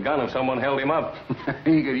do with a gun if someone held him up.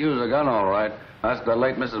 He could use a gun, all right. That's the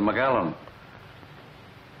late Mrs. McAllen.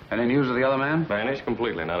 Any news of the other man? Vanished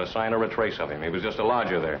completely. Not a sign or a trace of him. He was just a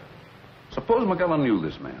lodger there. Suppose McAllen knew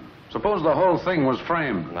this man. Suppose the whole thing was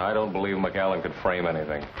framed. No, I don't believe McAllen could frame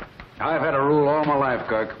anything. I've had a rule all my life,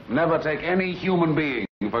 Kirk. Never take any human being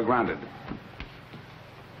for granted.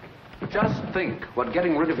 Just think what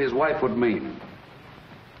getting rid of his wife would mean.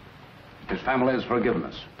 His family's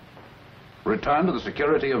forgiveness. Return to the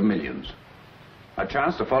security of millions. A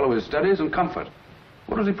chance to follow his studies and comfort.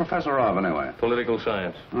 What was he professor of, anyway? Political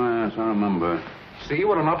science. Oh, yes, I remember. See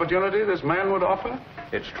what an opportunity this man would offer?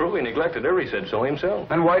 It's true. He neglected her. He said so himself.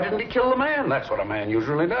 Then why didn't he kill the man? That's what a man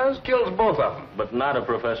usually does. Kills both of them. But not a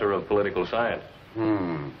professor of political science.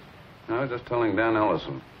 I was just telling Dan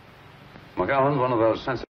Ellison. McAllen's one of those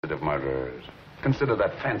sensitive murderers. Consider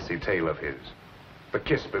that fancy tale of his. The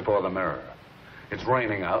kiss before the mirror. It's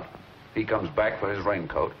raining out. He comes back for his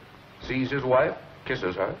raincoat, sees his wife,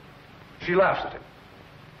 kisses her. She laughs at him.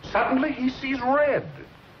 Suddenly, he sees red.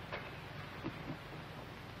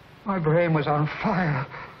 My brain was on fire.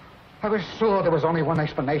 I was sure there was only one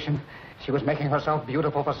explanation. She was making herself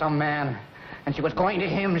beautiful for some man, and she was going to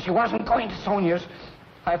him. She wasn't going to Sonia's.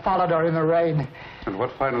 I followed her in the rain. And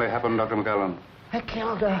what finally happened, Dr. McAllen? I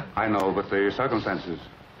killed her. I know, but the circumstances.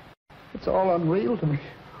 It's all unreal to me.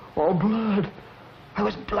 All blood. I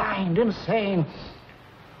was blind, insane.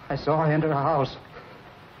 I saw her enter a house.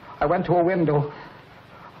 I went to a window.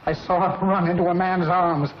 I saw her run into a man's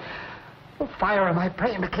arms. The fire in my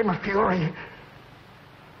brain became a fury.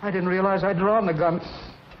 I didn't realize I'd drawn the gun.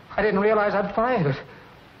 I didn't realize I'd fired it.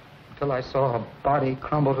 Until I saw her body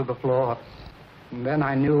crumble to the floor. And then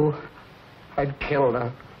I knew I'd killed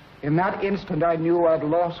her. In that instant, I knew I'd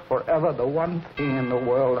lost forever the one thing in the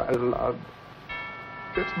world I loved.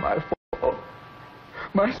 It's my fault.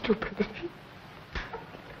 My stupidity.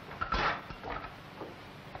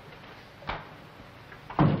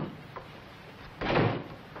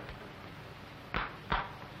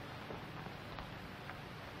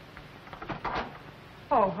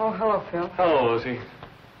 Oh, hello, Phil. Hello, Lucy.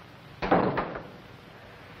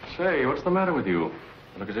 Say, what's the matter with you?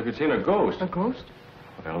 You look as if you'd seen a ghost. A ghost?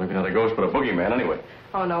 Well, maybe not a ghost, but a boogeyman anyway.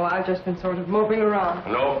 Oh, no, I've just been sort of moping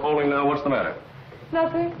around. No fooling now. What's the matter?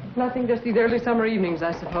 Nothing. Just these early summer evenings,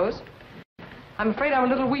 I suppose. I'm afraid I'm a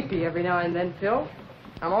little weepy every now and then, Phil.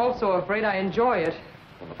 I'm also afraid I enjoy it.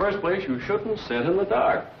 In the first place, you shouldn't sit in the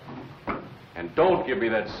dark. And don't give me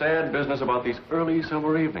that sad business about these early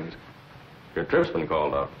summer evenings. Your trip's been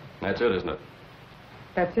called off. That's it, isn't it?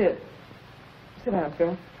 That's it. Sit down,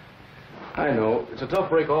 Phil. I know. It's a tough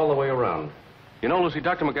break all the way around. You know, Lucy,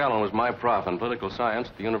 Dr. McAllen was my prof in political science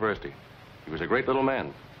at the university. He was a great little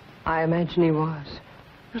man. I imagine he was.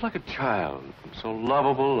 He was like a child, so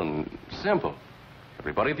lovable and simple.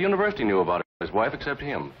 Everybody at the university knew about his wife except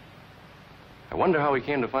him. I wonder how he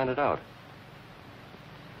came to find it out.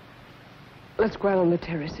 Let's go out on the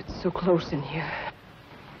terrace. It's so close in here.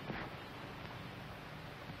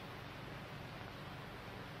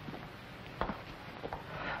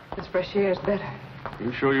 This fresh air is better.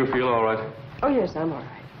 You sure you feel all right? Oh, yes, I'm all right.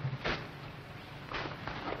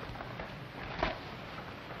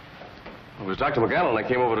 It was Dr. McAllen I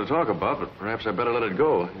came over to talk about, but perhaps I better let it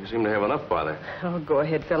go. You seem to have enough bother. Oh, go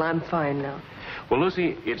ahead, Phil. I'm fine now. Well,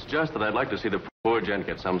 Lucy, it's just that I'd like to see the poor gent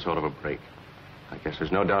get some sort of a break. I guess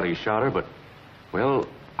there's no doubt he shot her, but, well,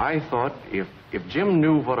 I thought if Jim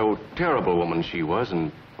knew what a terrible woman she was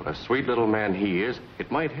and what a sweet little man he is,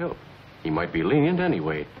 it might help. He might be lenient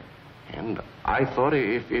anyway. And I thought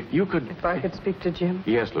if you could... If I could speak to Jim?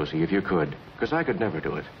 Yes, Lucy, if you could. Because I could never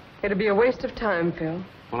do it. It'd be a waste of time, Phil.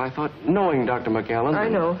 Well, I thought, knowing Dr. McAllen... I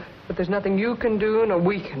know, but there's nothing you can do nor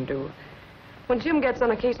we can do. When Jim gets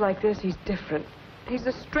on a case like this, he's different. He's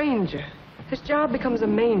a stranger. His job becomes a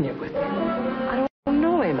mania with him. I don't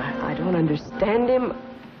know him. I don't understand him.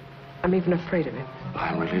 I'm even afraid of him.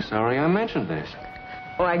 I'm really sorry I mentioned this.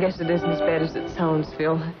 Oh, I guess it isn't as bad as it sounds,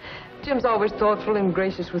 Phil. Jim's always thoughtful and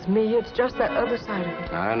gracious with me. It's just that other side of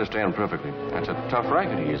it. I understand perfectly. That's a tough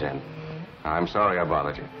racket he's in. I'm sorry I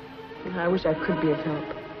bothered you. I wish I could be of help.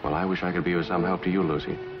 Well, I wish I could be of some help to you,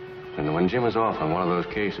 Lucy. And when Jim is off on one of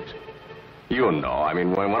those cases, you know, I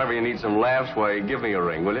mean, whenever you need some laughs, why, give me a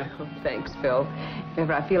ring, will you? Oh, thanks, Phil. If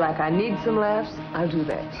ever I feel like I need some laughs, I'll do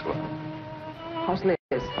that. How's Liz?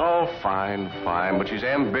 Oh, fine. But she's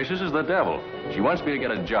ambitious as the devil. She wants me to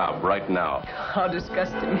get a job right now. How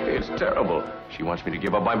disgusting. It's terrible. She wants me to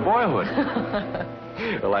give up my boyhood.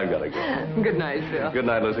 Well, I've got to go. Good night, Phil. Good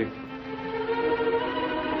night, Lucy.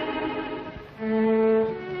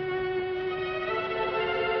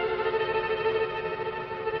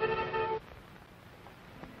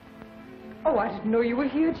 Oh, I didn't know you were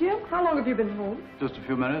here, Jim. How long have you been home? Just a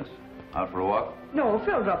few minutes. Out for a walk? No,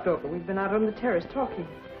 Phil dropped over. We've been out on the terrace talking.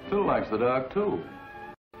 Phil likes the dark, too.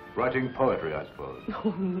 Writing poetry, I suppose.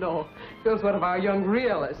 Oh, no. Phil's one of our young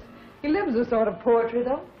realists. He lives a sort of poetry,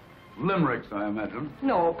 though. Limericks, I imagine.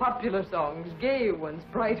 No, popular songs. Gay ones,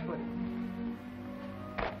 bright ones.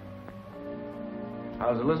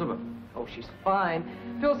 How's Elizabeth? Oh, she's fine.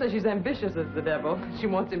 Phil says she's ambitious as the devil. She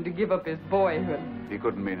wants him to give up his boyhood. He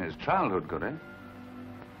couldn't mean his childhood, could he?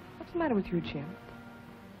 What's the matter with you, Jim?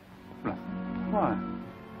 Nothing. Why?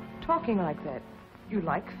 Talking like that. You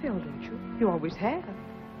like Phil, don't you? You always have.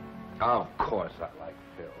 Of course I like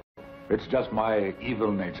Phil. It's just my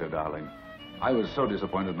evil nature, darling. I was so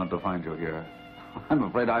disappointed not to find you here. I'm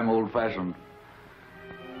afraid I'm old-fashioned.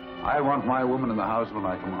 I want my woman in the house when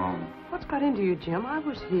I come home. What's got into you, Jim? I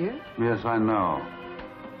was here. Yes, I know.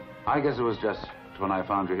 I guess it was just when I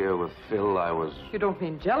found you here with Phil, I was... You don't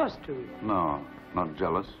mean jealous, do you? No, not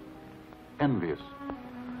jealous. Envious.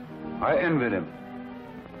 I envied him.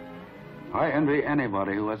 I envy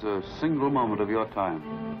anybody who has a single moment of your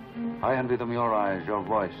time. I envy them your eyes, your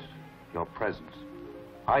voice, your presence.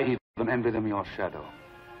 I even envy them your shadow.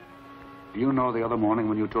 Do you know the other morning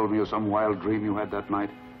when you told me of some wild dream you had that night?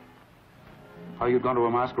 How you'd gone to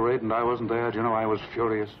a masquerade and I wasn't there? Do you know, I was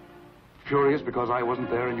furious. Furious because I wasn't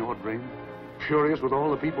there in your dream. furious with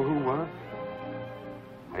all the people who were.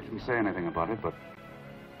 I didn't say anything about it, but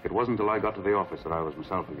it wasn't till I got to the office that I was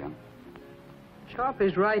myself again. Sharp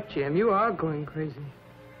is right, Jim. You are going crazy.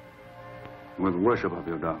 With worship of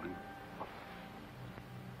you, darling.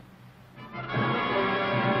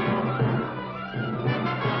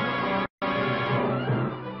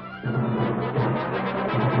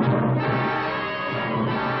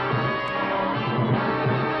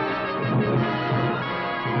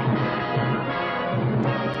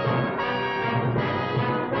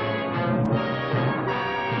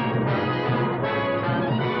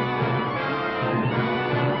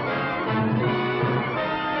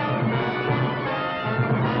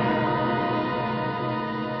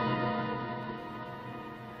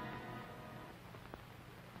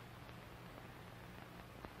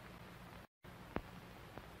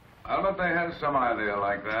 I'll bet they had some idea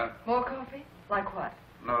like that. More coffee? Like what?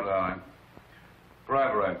 No, darling.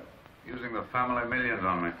 Bribery. Using the family millions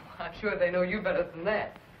on me. I'm sure they know you better than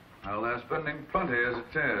that. Well, they're spending plenty as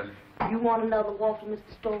it is. You want another waffle, Mr.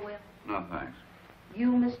 Stowell? No, thanks.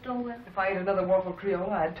 You, Miss Stowell? If I ate another waffle Creole,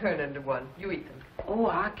 I'd turn into one. You eat them. Oh,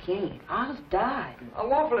 I can't. I was dying. A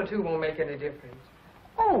waffle or two won't make any difference.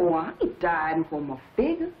 Oh, I ain't dying for my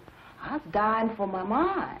figure. I was dying for my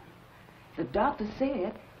mind. The doctor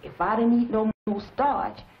said if I didn't eat no more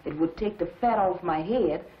starch, it would take the fat off my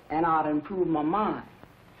head and I'd improve my mind.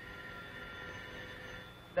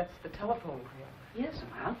 That's the telephone, Creole. Yes,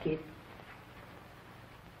 I'll get it.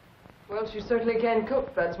 Well, she certainly can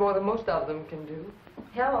cook. That's more than most of them can do.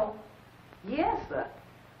 Hello. Yes, sir.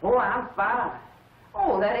 Oh, I'm fine.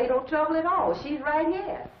 Oh, that ain't no trouble at all. She's right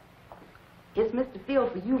here. It's Mr. Phil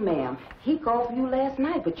for you, ma'am. He called for you last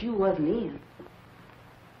night, but you wasn't in.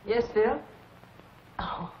 Yes, Phil?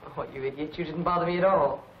 Oh, you idiot. You didn't bother me at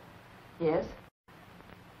all. Yes?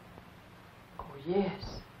 Oh,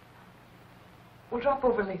 yes. We'll drop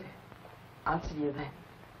over later. I'll see you then.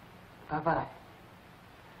 Bye-bye.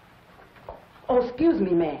 Oh, excuse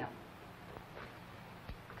me, ma'am.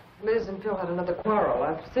 Liz and Phil had another quarrel.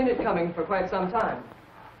 I've seen it coming for quite some time.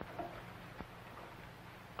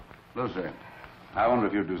 Lucy, I wonder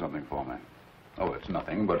if you'd do something for me. Oh, it's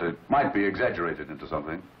nothing, but it might be exaggerated into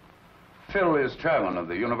something. Phil is chairman of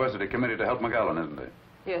the university committee to help McAllen, isn't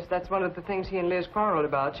he? Yes, that's one of the things he and Liz quarreled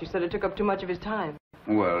about. She said it took up too much of his time.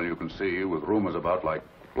 Well, you can see, with rumors about like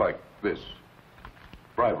this,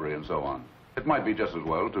 bribery and so on, it might be just as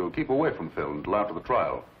well to keep away from Phil until after the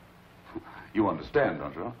trial. You understand,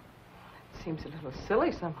 don't you? It seems a little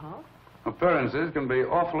silly somehow. Appearances can be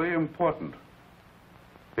awfully important.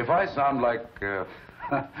 If I sound like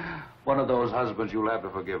one of those husbands, you'll have to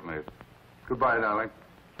forgive me. Goodbye, darling.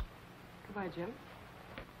 Goodbye, Jim.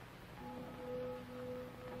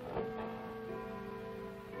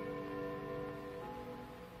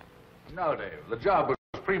 No, Dave, the job was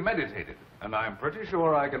premeditated, and I'm pretty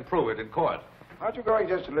sure I can prove it in court. Aren't you going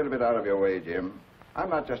just a little bit out of your way, Jim? I'm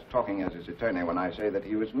not just talking as his attorney when I say that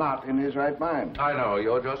he was not in his right mind. I know,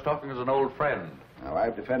 you're just talking as an old friend. Now,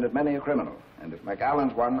 I've defended many a criminal, and if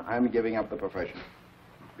McAllen's one, I'm giving up the profession.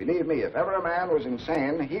 Believe me, if ever a man was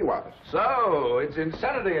insane, he was. So, it's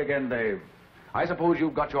insanity again, Dave. I suppose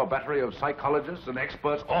you've got your battery of psychologists and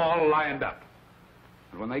experts all lined up.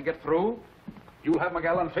 And when they get through, you'll have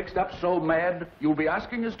McAllen fixed up so mad, you'll be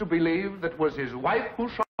asking us to believe that was his wife who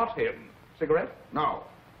shot him. Cigarette? No.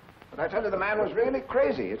 But I tell you, the man was really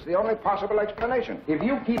crazy. It's the only possible explanation. If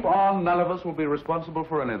you keep on, none of us will be responsible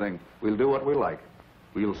for anything. We'll do what we like.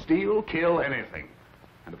 We'll steal, kill, anything.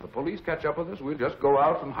 And if the police catch up with us, we'll just go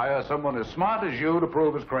out and hire someone as smart as you to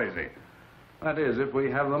prove us crazy. That is, if we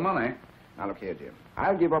have the money. Now, look here, Jim.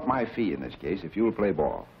 I'll give up my fee in this case if you'll play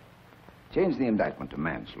ball. Change the indictment to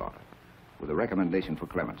manslaughter with a recommendation for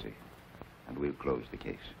clemency, and we'll close the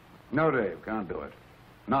case. No, Dave, can't do it.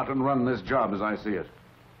 Not and run this job as I see it.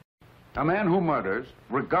 A man who murders,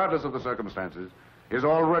 regardless of the circumstances, is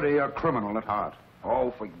already a criminal at heart.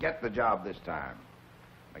 Oh, forget the job this time.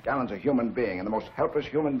 McAllen's a human being, and the most helpless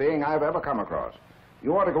human being I've ever come across.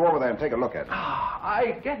 You ought to go over there and take a look at him.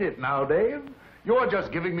 I get it now, Dave. You're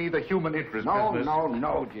just giving me the human interest business.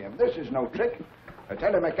 No, Jim. This is no trick. I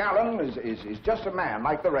tell you, McAllen is just a man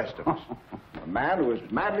like the rest of us. A man who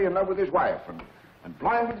is madly in love with his wife and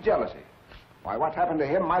blind with jealousy. Why, what happened to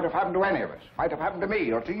him might have happened to any of us. Might have happened to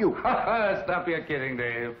me or to you. Stop your kidding,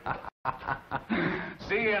 Dave.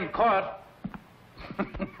 See you in court.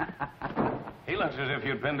 He looks as if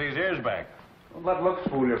you'd pinned his ears back. Well, that looks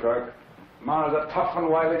fool you, Kirk. Ma's a tough and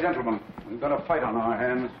wily gentleman. We've got a fight on our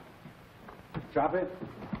hands. Choppy,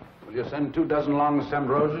 will you send 24 long-stemmed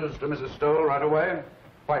roses to Mrs. Stoll right away?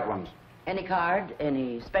 White ones. Any card?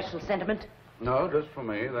 Any special sentiment? No, just for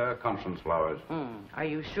me. They're conscience flowers. Are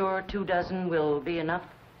you sure 2 dozen will be enough?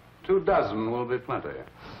 2 dozen will be plenty.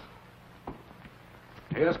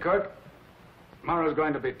 Here's Kurt. Tomorrow's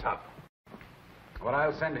going to be tough. But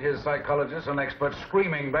I'll send his psychologist and experts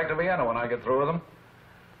screaming back to Vienna when I get through with them.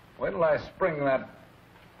 Wait till I spring that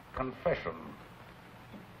confession.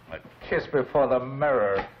 A kiss before the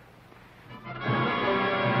mirror.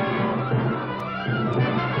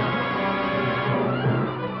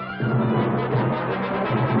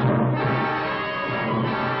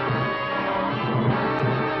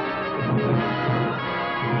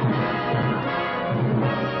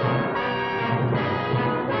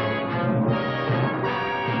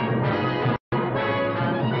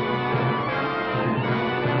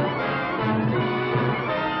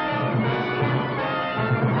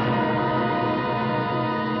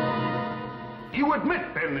 You admit,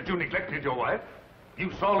 then, that you neglected your wife?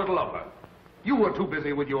 You saw little of her. You were too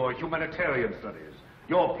busy with your humanitarian studies,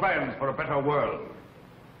 your plans for a better world.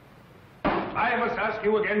 I must ask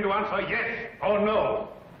you again to answer yes or no.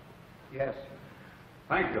 Yes.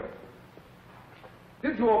 Thank you.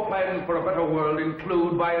 Did your plans for a better world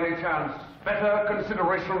include, by any chance, better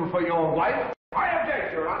consideration for your wife? I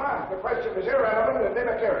object, Your Honor. The question is irrelevant and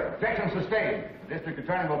immaterial. Objection sustained. The district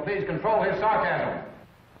attorney will please control his sarcasm.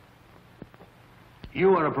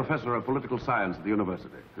 You are a professor of political science at the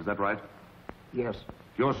university, is that right? Yes,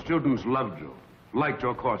 Your students loved you, liked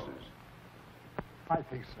your courses. I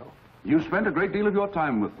think so. You spent a great deal of your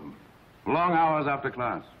time with them, long hours after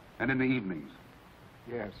class and in the evenings.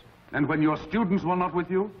 Yes. And when your students were not with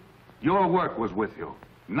you, your work was with you,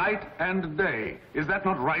 night and day. Is that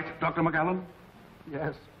not right, Dr. McAllen?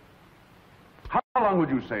 Yes. How long would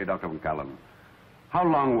you say, Dr. McAllen, how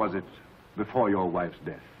long was it before your wife's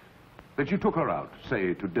death that you took her out,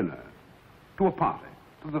 say, to dinner, to a party,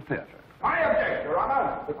 to the theater? I object, Your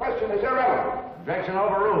Honor. The question is irrelevant. Objection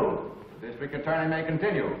overruled. The district attorney may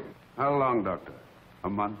continue. How long, Doctor? A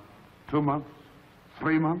month? 2 months?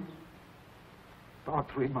 3 months?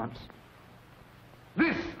 About 3 months.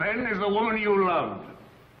 This, then, is the woman you loved.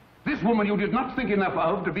 This woman you did not think enough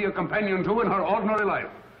of to be a companion to in her ordinary life.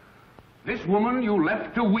 This woman you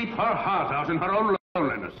left to weep her heart out in her own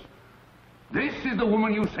loneliness. This is the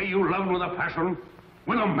woman you say you loved with a passion,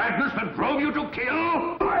 with a madness that drove you to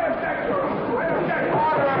kill? I object, Your Honor. I object.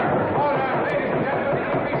 Order! Order! Ladies and gentlemen,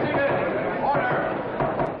 please be seated. Order!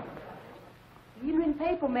 Evening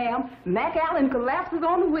paper, ma'am. McAllen collapses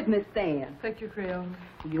on the witness stand. Thank you, Creole.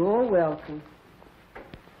 You're welcome.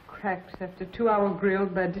 Cracks after 2-hour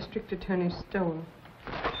grilled by District Attorney Stone.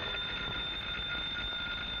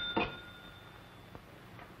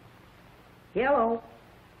 Hello.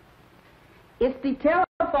 It's the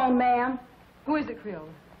telephone, ma'am. Who is it, Creole?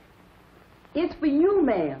 It's for you,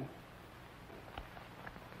 ma'am.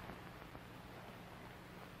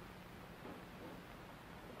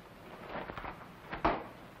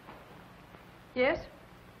 Yes?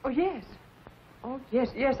 Oh, yes. Oh,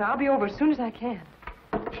 yes, I'll be over as soon as I can.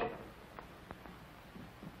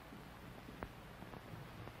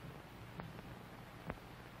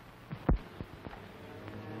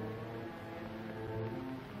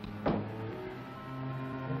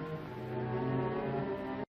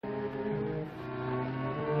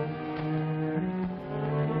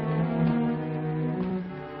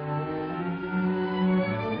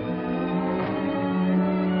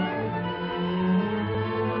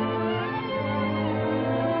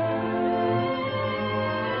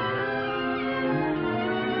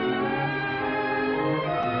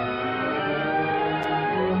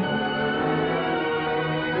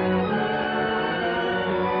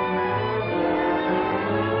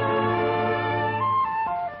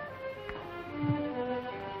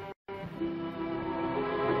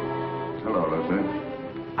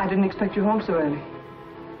 I didn't expect you home so early.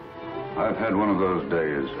 I've had one of those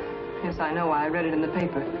days. Yes, I know. I read it in the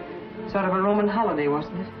paper. Sort of a Roman holiday,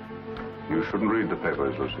 wasn't it? You shouldn't read the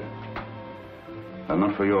papers, Lucy. They're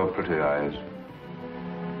not for your pretty eyes.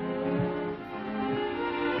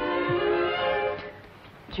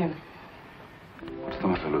 Jim. What's the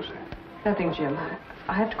matter, Lucy? Nothing, Jim.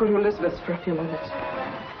 I have to go to Elizabeth's for a few minutes.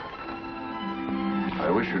 I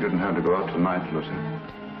wish you didn't have to go out tonight, Lucy.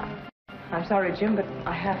 I'm sorry, Jim, but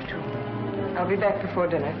I have to. I'll be back before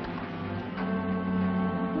dinner.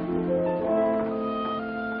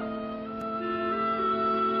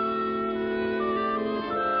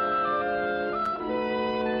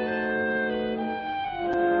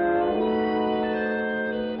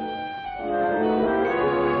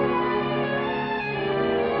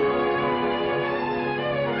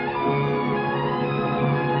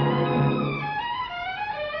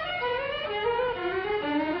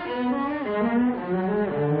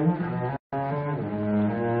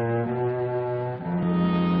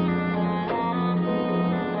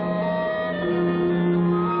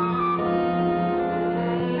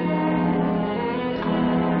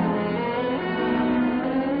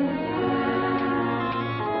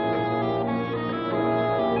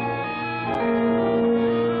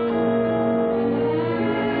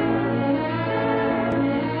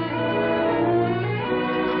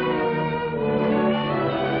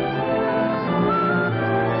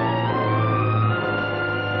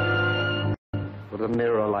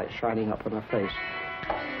 mirror light shining up in her face.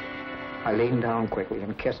 I leaned down quickly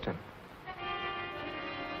and kissed her.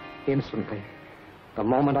 Instantly, the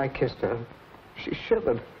moment I kissed her, she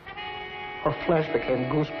shivered. Her flesh became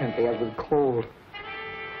goosepimply as with cold.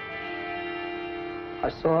 I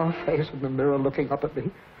saw her face in the mirror looking up at me,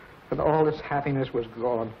 and all its happiness was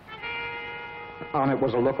gone. On it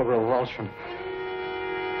was a look of revulsion.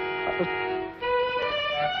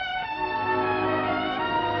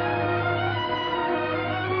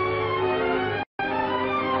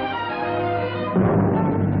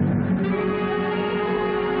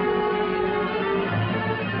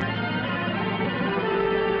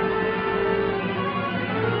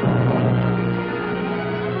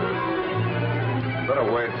 Better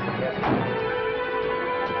wait.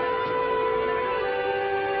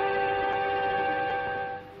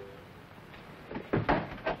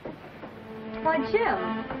 Why, Jim.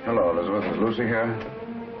 Hello, Elizabeth. Is Lucy here?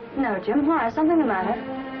 No, Jim. Why? Something the matter?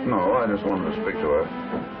 No, I just wanted to speak to her.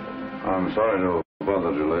 I'm sorry to have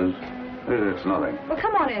bothered you, Liz. It's nothing. Well,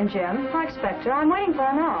 come on in, Jim. I expect her. I'm waiting for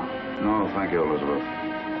her now. No, thank you, Elizabeth.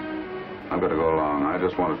 I'm going to go along. I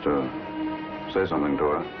just wanted to say something to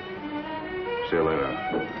her. See you later.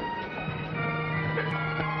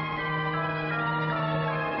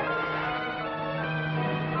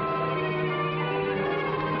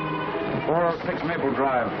 406 Maple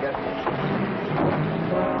Drive.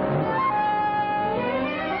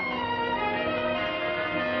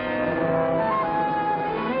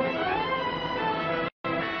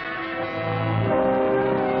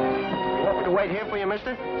 You want me to wait here for you,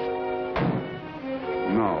 mister?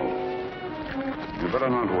 No. You better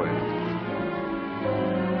not wait.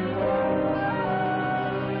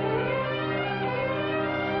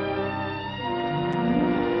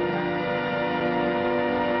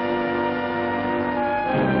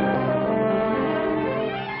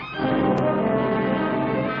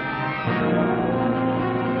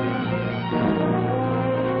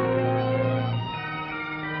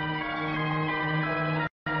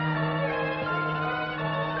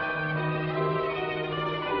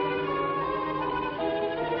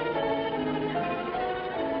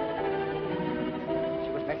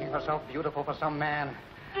 Herself beautiful for some man.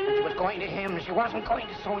 And she was going to him. She wasn't going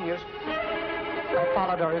to Sonia's. I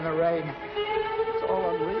followed her in the rain. It's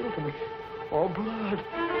all unreal to me. All blood.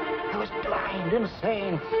 I was blind,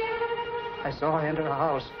 insane. I saw her enter the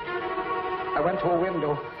house. I went to a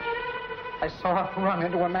window. I saw her run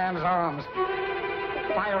into a man's arms.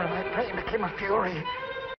 The fire in my brain became a fury.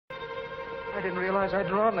 I didn't realize I'd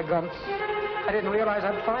drawn the gun. I didn't realize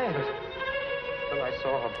I'd fired it. Till I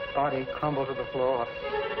saw her body crumble to the floor.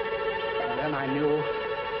 And then I knew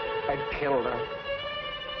I'd killed her.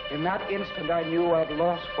 In that instant, I knew I'd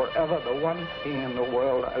lost forever the one thing in the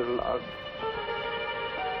world I loved.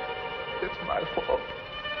 It's my fault.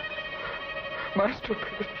 My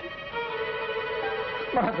stupidity.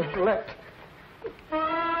 My neglect.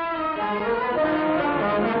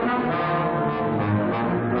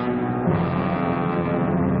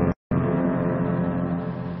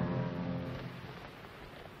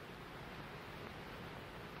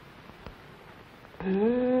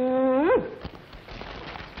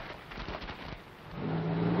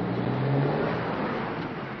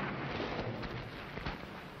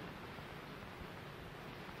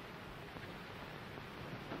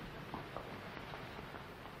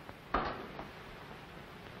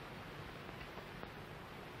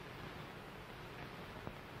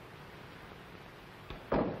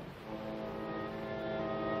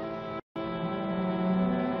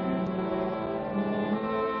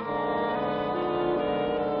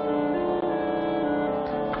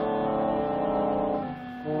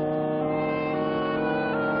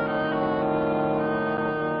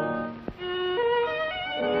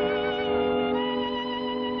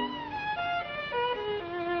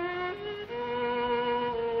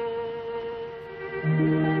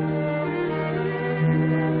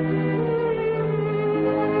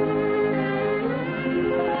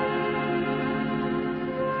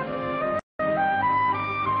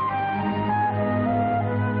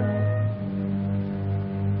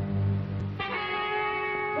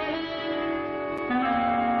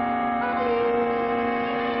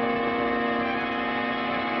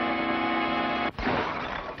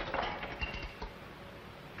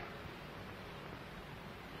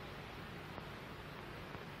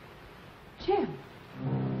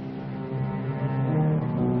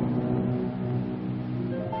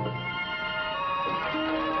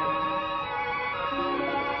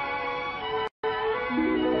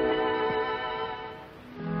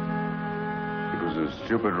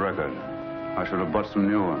 Stupid record. I should have bought some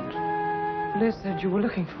new ones. Liz said you were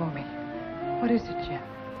looking for me. What is it, Jim?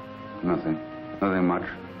 Nothing. Nothing much.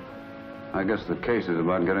 I guess the case is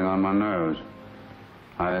about getting on my nerves.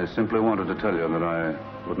 I simply wanted to tell you that I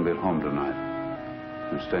wouldn't be at home tonight.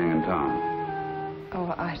 I'm staying in town.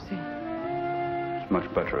 Oh, I see. It's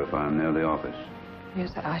much better if I'm near the office.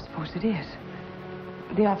 Yes, I suppose it is.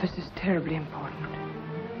 The office is terribly important.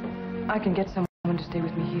 I can get someone to stay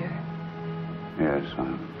with me here. Yes,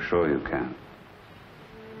 I'm sure you can.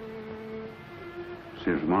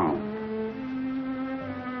 See you tomorrow.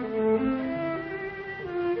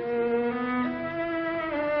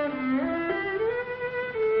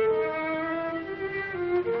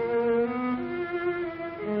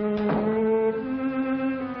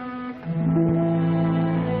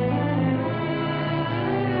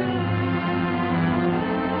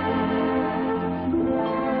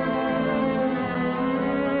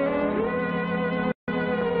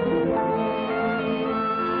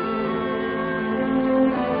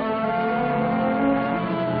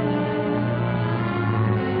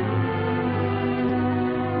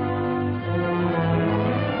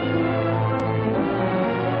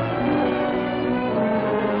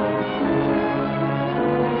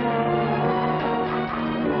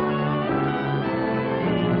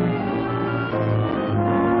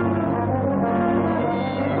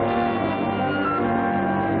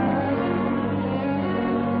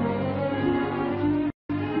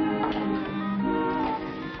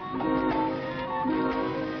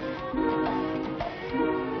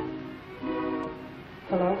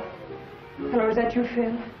 Is that you,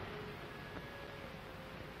 Phil?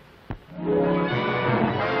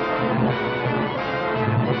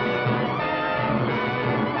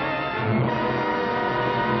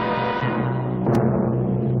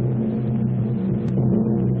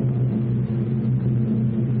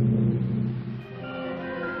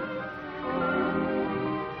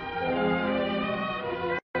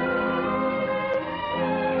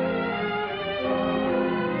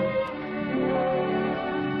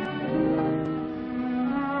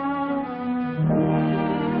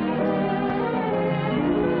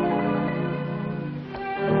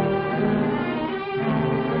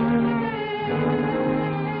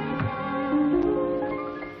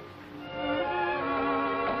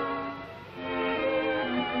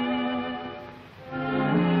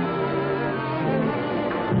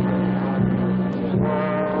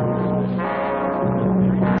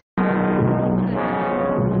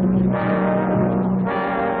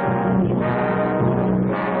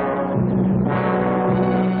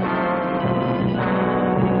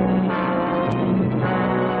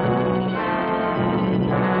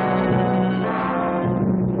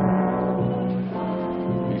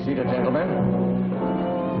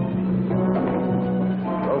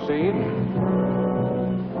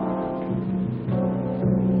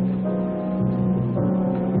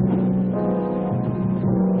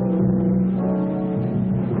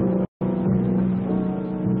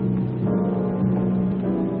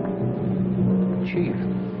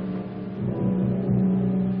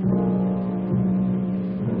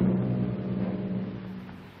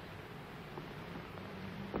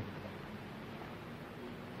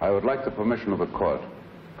 I would like the permission of the court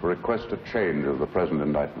to request a change of the present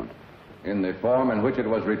indictment. In the form in which it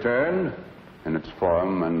was returned? In its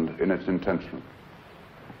form and in its intention.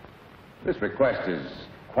 This request is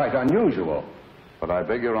quite unusual. But I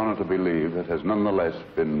beg Your Honor to believe it has nonetheless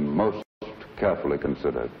been most carefully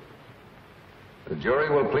considered. The jury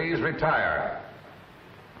will please retire.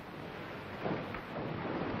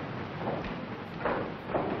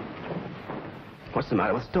 What's the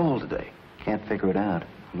matter with Stoll today? Can't figure it out,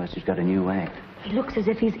 unless he's got a new act. He looks as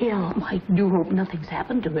if he's ill. Oh, I do hope nothing's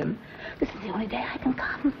happened to him. This is the only day I can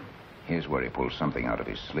come. Here's where he pulls something out of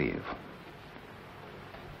his sleeve.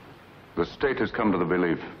 The state has come to the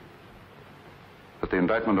belief that the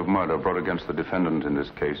indictment of murder brought against the defendant in this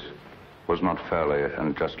case was not fairly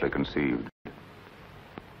and justly conceived.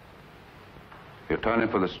 The attorney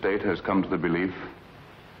for the state has come to the belief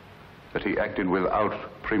that he acted without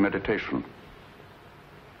premeditation.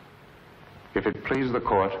 If it please the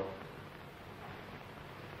court,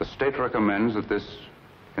 the state recommends that this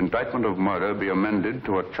indictment of murder be amended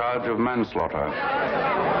to a charge of manslaughter.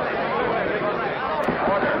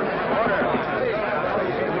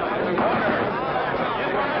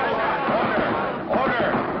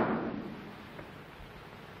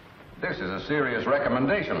 This is a serious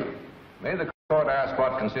recommendation. May the court ask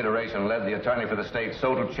what consideration led the attorney for the state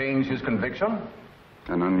so to change his conviction?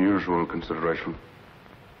 An unusual consideration.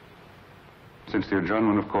 Since the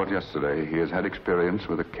adjournment of court yesterday, he has had experience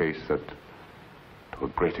with a case that, to a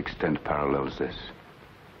great extent, parallels this.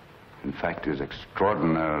 In fact, is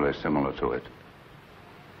extraordinarily similar to it.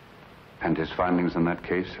 And his findings in that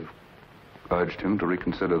case have urged him to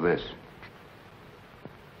reconsider this.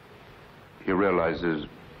 He realizes,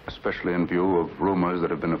 especially in view of rumors that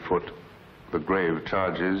have been afoot, the grave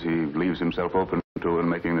charges he leaves himself open to in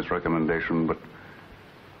making this recommendation, but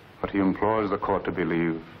he implores the court to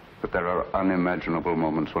believe that there are unimaginable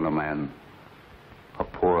moments when a man, a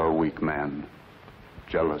poor, weak man,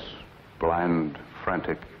 jealous, blind,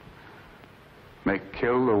 frantic, may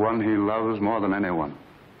kill the one he loves more than anyone,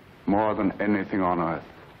 more than anything on earth,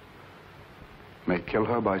 may kill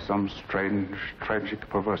her by some strange, tragic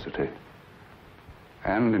perversity,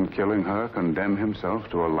 and in killing her condemn himself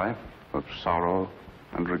to a life of sorrow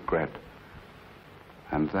and regret.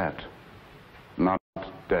 And that, not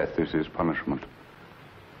death, is his punishment.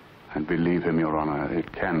 And believe him, Your Honor,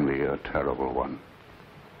 it can be a terrible one.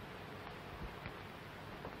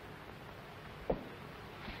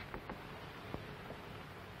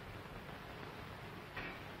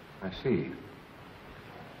 I see.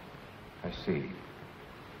 I see.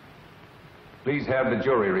 Please have the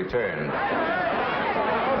jury returned.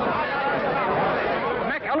 The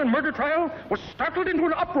McAllen murder trial was startled into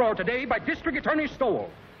an uproar today by District Attorney Stoll.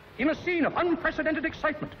 In a scene of unprecedented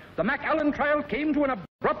excitement, the McAllen trial came to an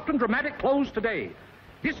abrupt and dramatic close today.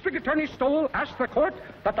 District Attorney Stoll asked the court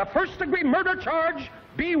that the first-degree murder charge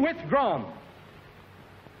be withdrawn.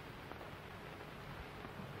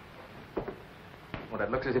 Well,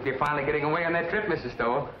 it looks as if you're finally getting away on that trip, Mrs.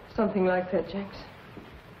 Stoll. Something like that, Jenks.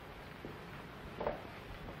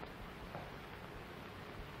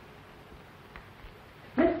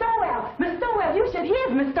 Miss Stowell! Miss Stowell, you should hear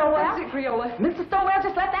Miss Stowell. That's it, Creola. Mr. Stowell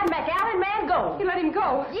just let that McAllen man go. You let him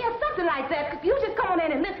go? Yeah, something like that. You just come on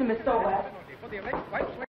in and listen, Miss Stowell. For the alleged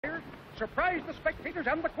wife-slayer surprised the spectators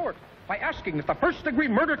and the court by asking that the first-degree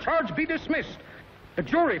murder charge be dismissed. The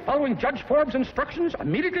jury, following Judge Forbes' instructions,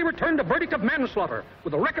 immediately returned a verdict of manslaughter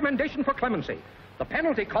with a recommendation for clemency. The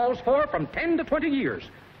penalty calls for from 10 to 20 years.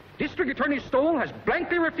 District Attorney Stoll has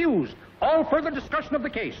blankly refused all further discussion of the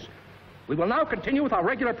case. We will now continue with our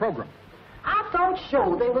regular program. I thought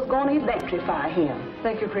sure they was going to electrify him.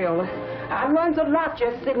 Thank you, Creola. I learned a lot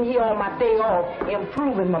just sitting here on my day off,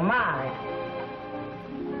 improving my mind.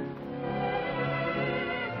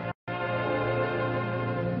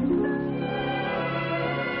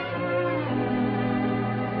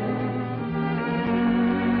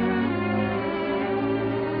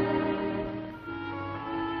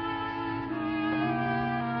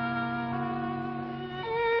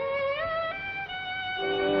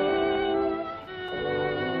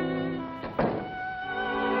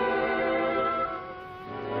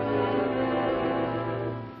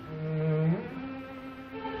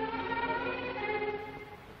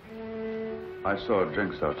 I saw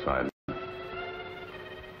Jenks outside.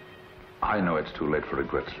 I know it's too late for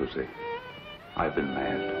regrets, Lucy. I've been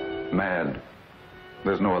mad. Mad.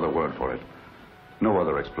 There's no other word for it. No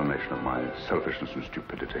other explanation of my selfishness and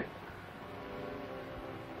stupidity.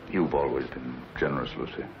 You've always been generous,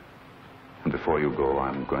 Lucy. And before you go,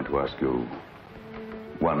 I'm going to ask you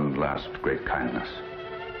one last great kindness.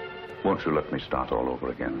 Won't you let me start all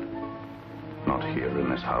over again? Not here in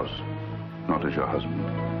this house. Not as your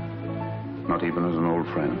husband. Not even as an old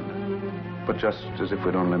friend, but just as if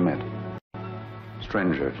we'd only met.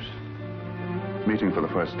 Strangers, meeting for the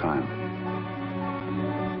first time.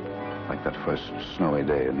 Like that first snowy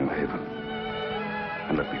day in New Haven.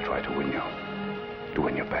 And let me try to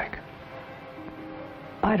win you back.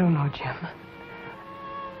 I don't know, Jim.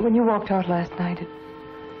 When you walked out last night,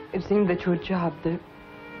 it seemed that your job, the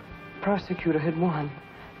prosecutor, had won.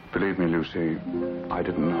 Believe me, Lucy, I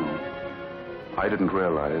didn't know. I didn't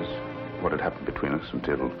realize what had happened between us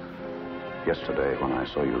until yesterday when I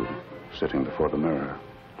saw you sitting before the mirror.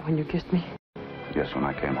 When you kissed me? Yes, when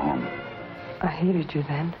I came home. I hated you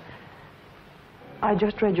then. I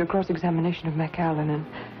just read your cross-examination of McAllen and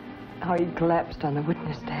how he collapsed on the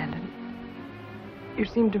witness stand. And you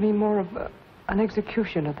seemed to me more of an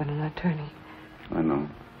executioner than an attorney. I know.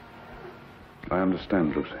 I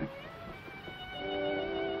understand, Lucy.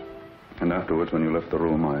 And afterwards, when you left the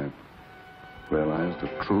room, I realized the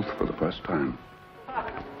truth for the first time.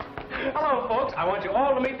 Hello, folks. I want you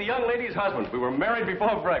all to meet the young lady's husband. We were married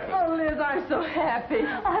before breakfast. Oh, Liz, I'm so happy.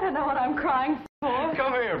 I don't know what I'm crying for.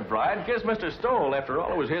 Come here, bride. Kiss Mr. Stoll. After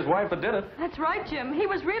all, it was his wife that did it. That's right, Jim. He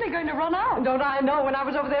was really going to run out. Don't I know? When I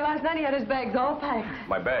was over there last night, he had his bags all packed.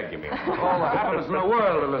 My bag, you mean? All the happiness in the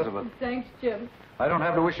world, Elizabeth. Thanks, Jim. I don't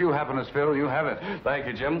have to wish you happiness, Phil. You have it. Thank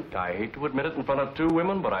you, Jim. I hate to admit it in front of two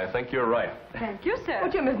women, but I think you're right. Thank you, sir.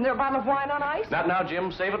 Well, Jim, isn't there a bottle of wine on ice? Not now,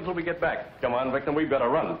 Jim. Save it until we get back. Come on, Victor. We've got to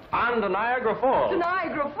run. On to Niagara Falls. To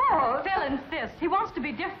Niagara Falls? Phil insists. He wants to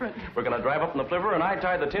be different. We're going to drive up in the flivver, and I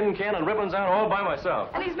tie the tin can and ribbons out all by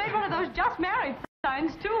myself. And he's made one of those just married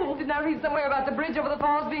signs, too. Didn't I read somewhere about the bridge over the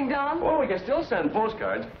falls being done? Well, we can still send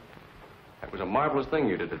postcards. That was a marvelous thing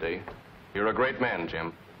you did today. You're a great man,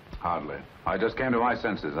 Jim. Hardly. I just came to my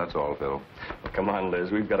senses, that's all, Phil. Well, come on,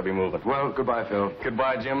 Liz. We've got to be moving. Well, goodbye, Phil.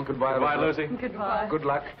 Goodbye, Jim. Goodbye, Lucy. Goodbye. Good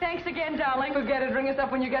luck. Thanks again, darling. Forget it. Ring us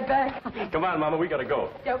up when you get back. Come on, Mama. We got to go.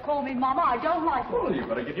 Don't call me Mama. I don't like it. Well, you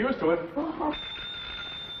better get used to it.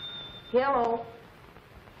 Hello.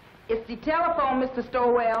 It's the telephone, Mr.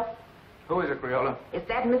 Stowell. Who is it, Creola? It's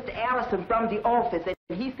that Mr. Allison from the office,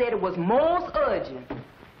 and he said it was most urgent.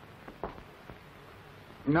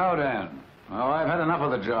 No, Dan. Oh, I've had enough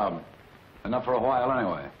of the job. Enough for a while,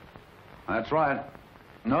 anyway. That's right.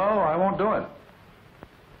 No, I won't do it.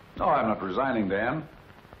 No, I'm not resigning, Dan.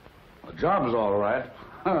 The job's all right.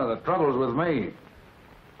 The trouble's with me.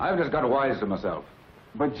 I've just got wise to myself.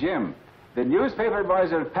 But, Jim, the newspaper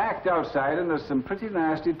boys are packed outside, and there's some pretty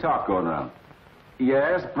nasty talk going around.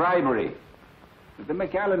 Yes, bribery. The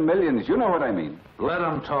McAllen millions, you know what I mean. Let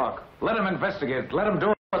them talk. Let them investigate. Let them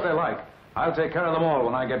do what they like. I'll take care of them all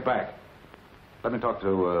when I get back. Let me talk to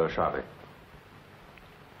Sharpie.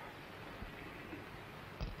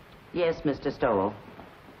 Yes, Mr. Stowell.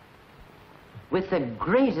 With the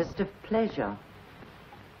greatest of pleasure.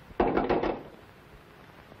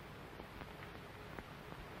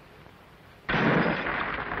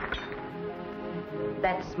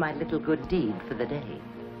 That's my little good deed for the day.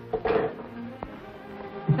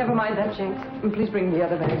 Never mind that, Jinx. And please bring the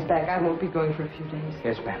other bags back. I won't be going for a few days.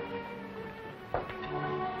 Yes, ma'am.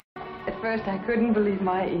 At first, I couldn't believe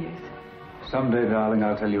my ears. Someday, darling,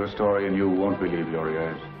 I'll tell you a story and you won't believe your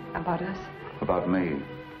ears. About us? About me.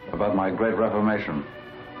 About my great reformation.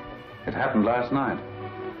 It happened last night.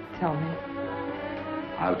 Tell me.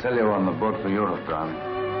 I'll tell you on the boat for Europe, darling.